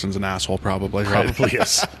 that person's an asshole, probably. Right? Probably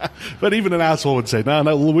is. But even an asshole would say, no,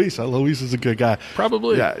 Luis. Luis is a good guy.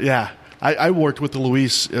 Probably. Yeah. I worked with the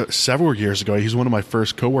Luis several years ago. He's one of my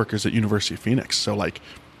first coworkers at University of Phoenix. So,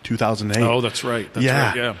 2008. Oh, that's right. That's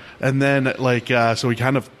right, yeah. And then, so we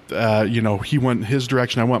kind of, he went his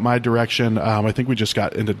direction, I went my direction. I think we just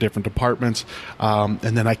got into different departments. And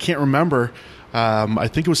then I can't remember, I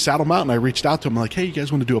think it was Saddle Mountain. I reached out to him, like, hey, you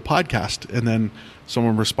guys want to do a podcast? And then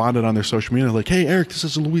someone responded on their social media, like, hey, Eric, this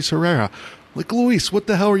is Luis Herrera. Like, Luis, what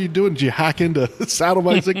the hell are you doing? Did you hack into Saddle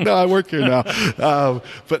Mountain? He's like, no, I work here now.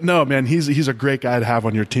 But no, man, he's a great guy to have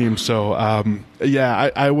on your team. So,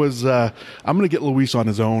 I was, I'm going to get Luis on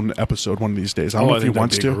his own episode one of these days. I don't know if he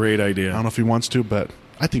wants to. Great idea. I don't know if he wants to, but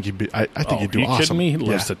I think he'd be, I think he'd do awesome. Are you kidding me? He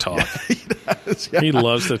loves to talk. Yeah, he does. Yeah. He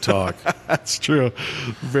loves to talk. That's true.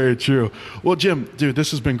 Very true. Well, Jim, dude,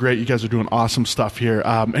 this has been great. You guys are doing awesome stuff here.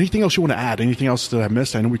 Anything else you want to add? Anything else that I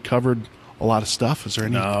missed? I know we covered a lot of stuff. Is there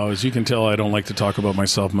any? No, as you can tell, I don't like to talk about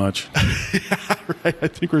myself much. Yeah, right. I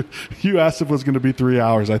think you asked if it was going to be 3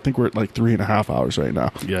 hours. I think we're at 3.5 hours right now.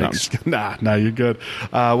 Yikes. No, you're good.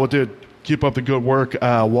 Well, dude, keep up the good work.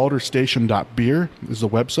 WalterStation.beer is the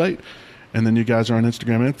website. And then you guys are on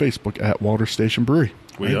Instagram and Facebook at Walter Station Brewery.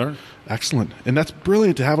 We are. Excellent. And that's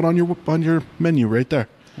brilliant to have it on your menu right there.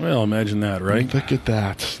 Well, imagine that, right? Look at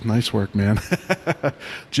that. Nice work, man.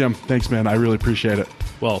 Jim, thanks, man. I really appreciate it.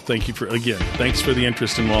 Well, thanks for the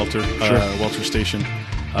interest in Walter, Walter Station.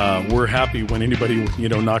 We're happy when anybody,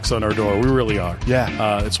 knocks on our door. We really are.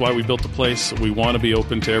 Yeah. It's why we built the place. We want to be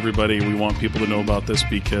open to everybody. We want people to know about this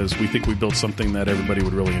because we think we built something that everybody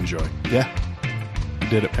would really enjoy. Yeah. You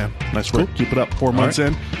did it, man. Nice work. Cool. Keep it up. 4 months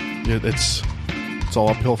in. It's all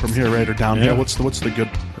uphill from here, right? Or downhill. Yeah. What's the good?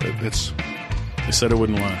 They said it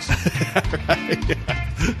wouldn't last. Right,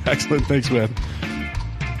 yeah. Excellent. Thanks, man.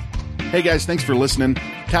 Hey, guys. Thanks for listening.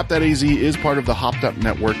 Tap.az is part of the Hopped Up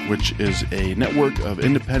Network, which is a network of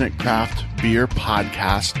independent craft beer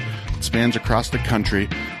podcasts. It spans across the country.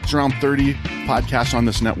 There's around 30 podcasts on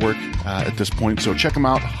this network at this point, so check them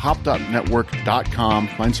out, hoppedupnetwork.com.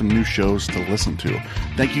 Find some new shows to listen to.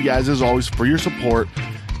 Thank you guys, as always, for your support.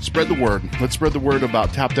 Spread the word. Let's spread the word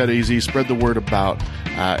about Tap.az. Spread the word about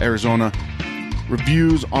Arizona.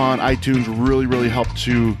 Reviews on iTunes really, really help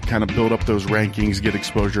to kind of build up those rankings, get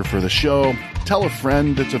exposure for the show. Tell a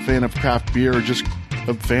friend that's a fan of craft beer or just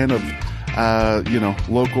a fan of,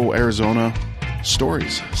 local Arizona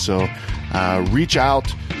stories. So reach out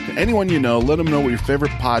to anyone you know. Let them know what your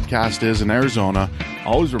favorite podcast is in Arizona.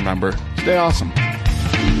 Always remember, stay awesome.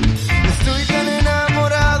 Estoy tan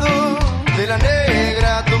enamorado de la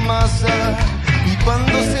negra Tomasa y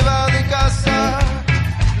cuando se va de casa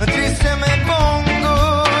triste me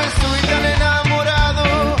pongo. Estoy tan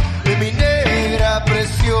enamorado de mi negra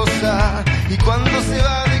preciosa y cuando se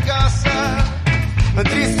va de casa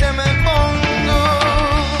triste me pongo.